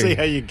game, true. See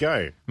how you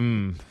go.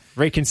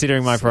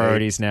 Reconsidering my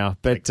priorities now.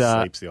 But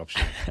sleep's the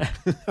option.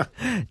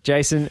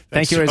 Jason,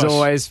 thank you as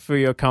always for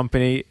your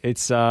company.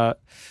 It's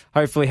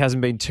hopefully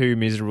hasn't been too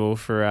miserable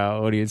for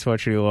our audience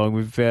watching along.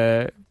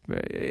 You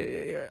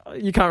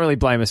can't really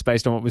blame us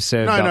based on what was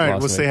served up last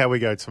we'll week. see how we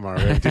go tomorrow.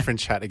 We have a different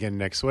chat again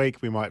next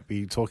week. We might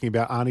be talking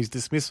about Arnie's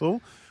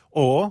dismissal,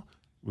 or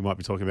we might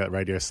be talking about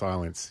radio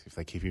silence if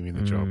they keep him in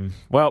the job.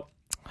 Well,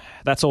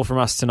 that's all from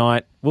us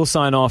tonight. We'll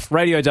sign off.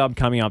 Radio Dub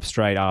coming up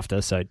straight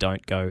after, so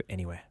don't go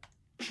anywhere.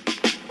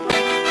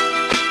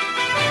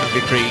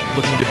 Victory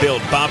looking to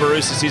build.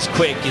 Barbarouses is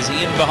quick. Is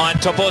he in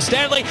behind Topo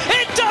Stanley?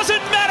 It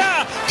doesn't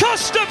matter!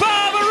 Costa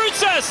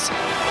Barbarouses!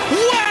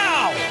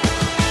 Wow!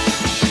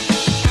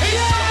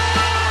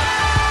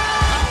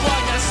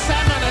 Like a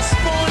salmon, a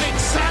spawning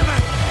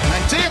salmon.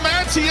 And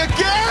Diamante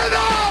again!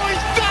 Oh,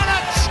 he's done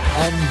it!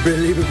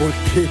 Unbelievable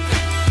kick.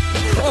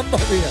 Mamma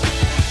mia.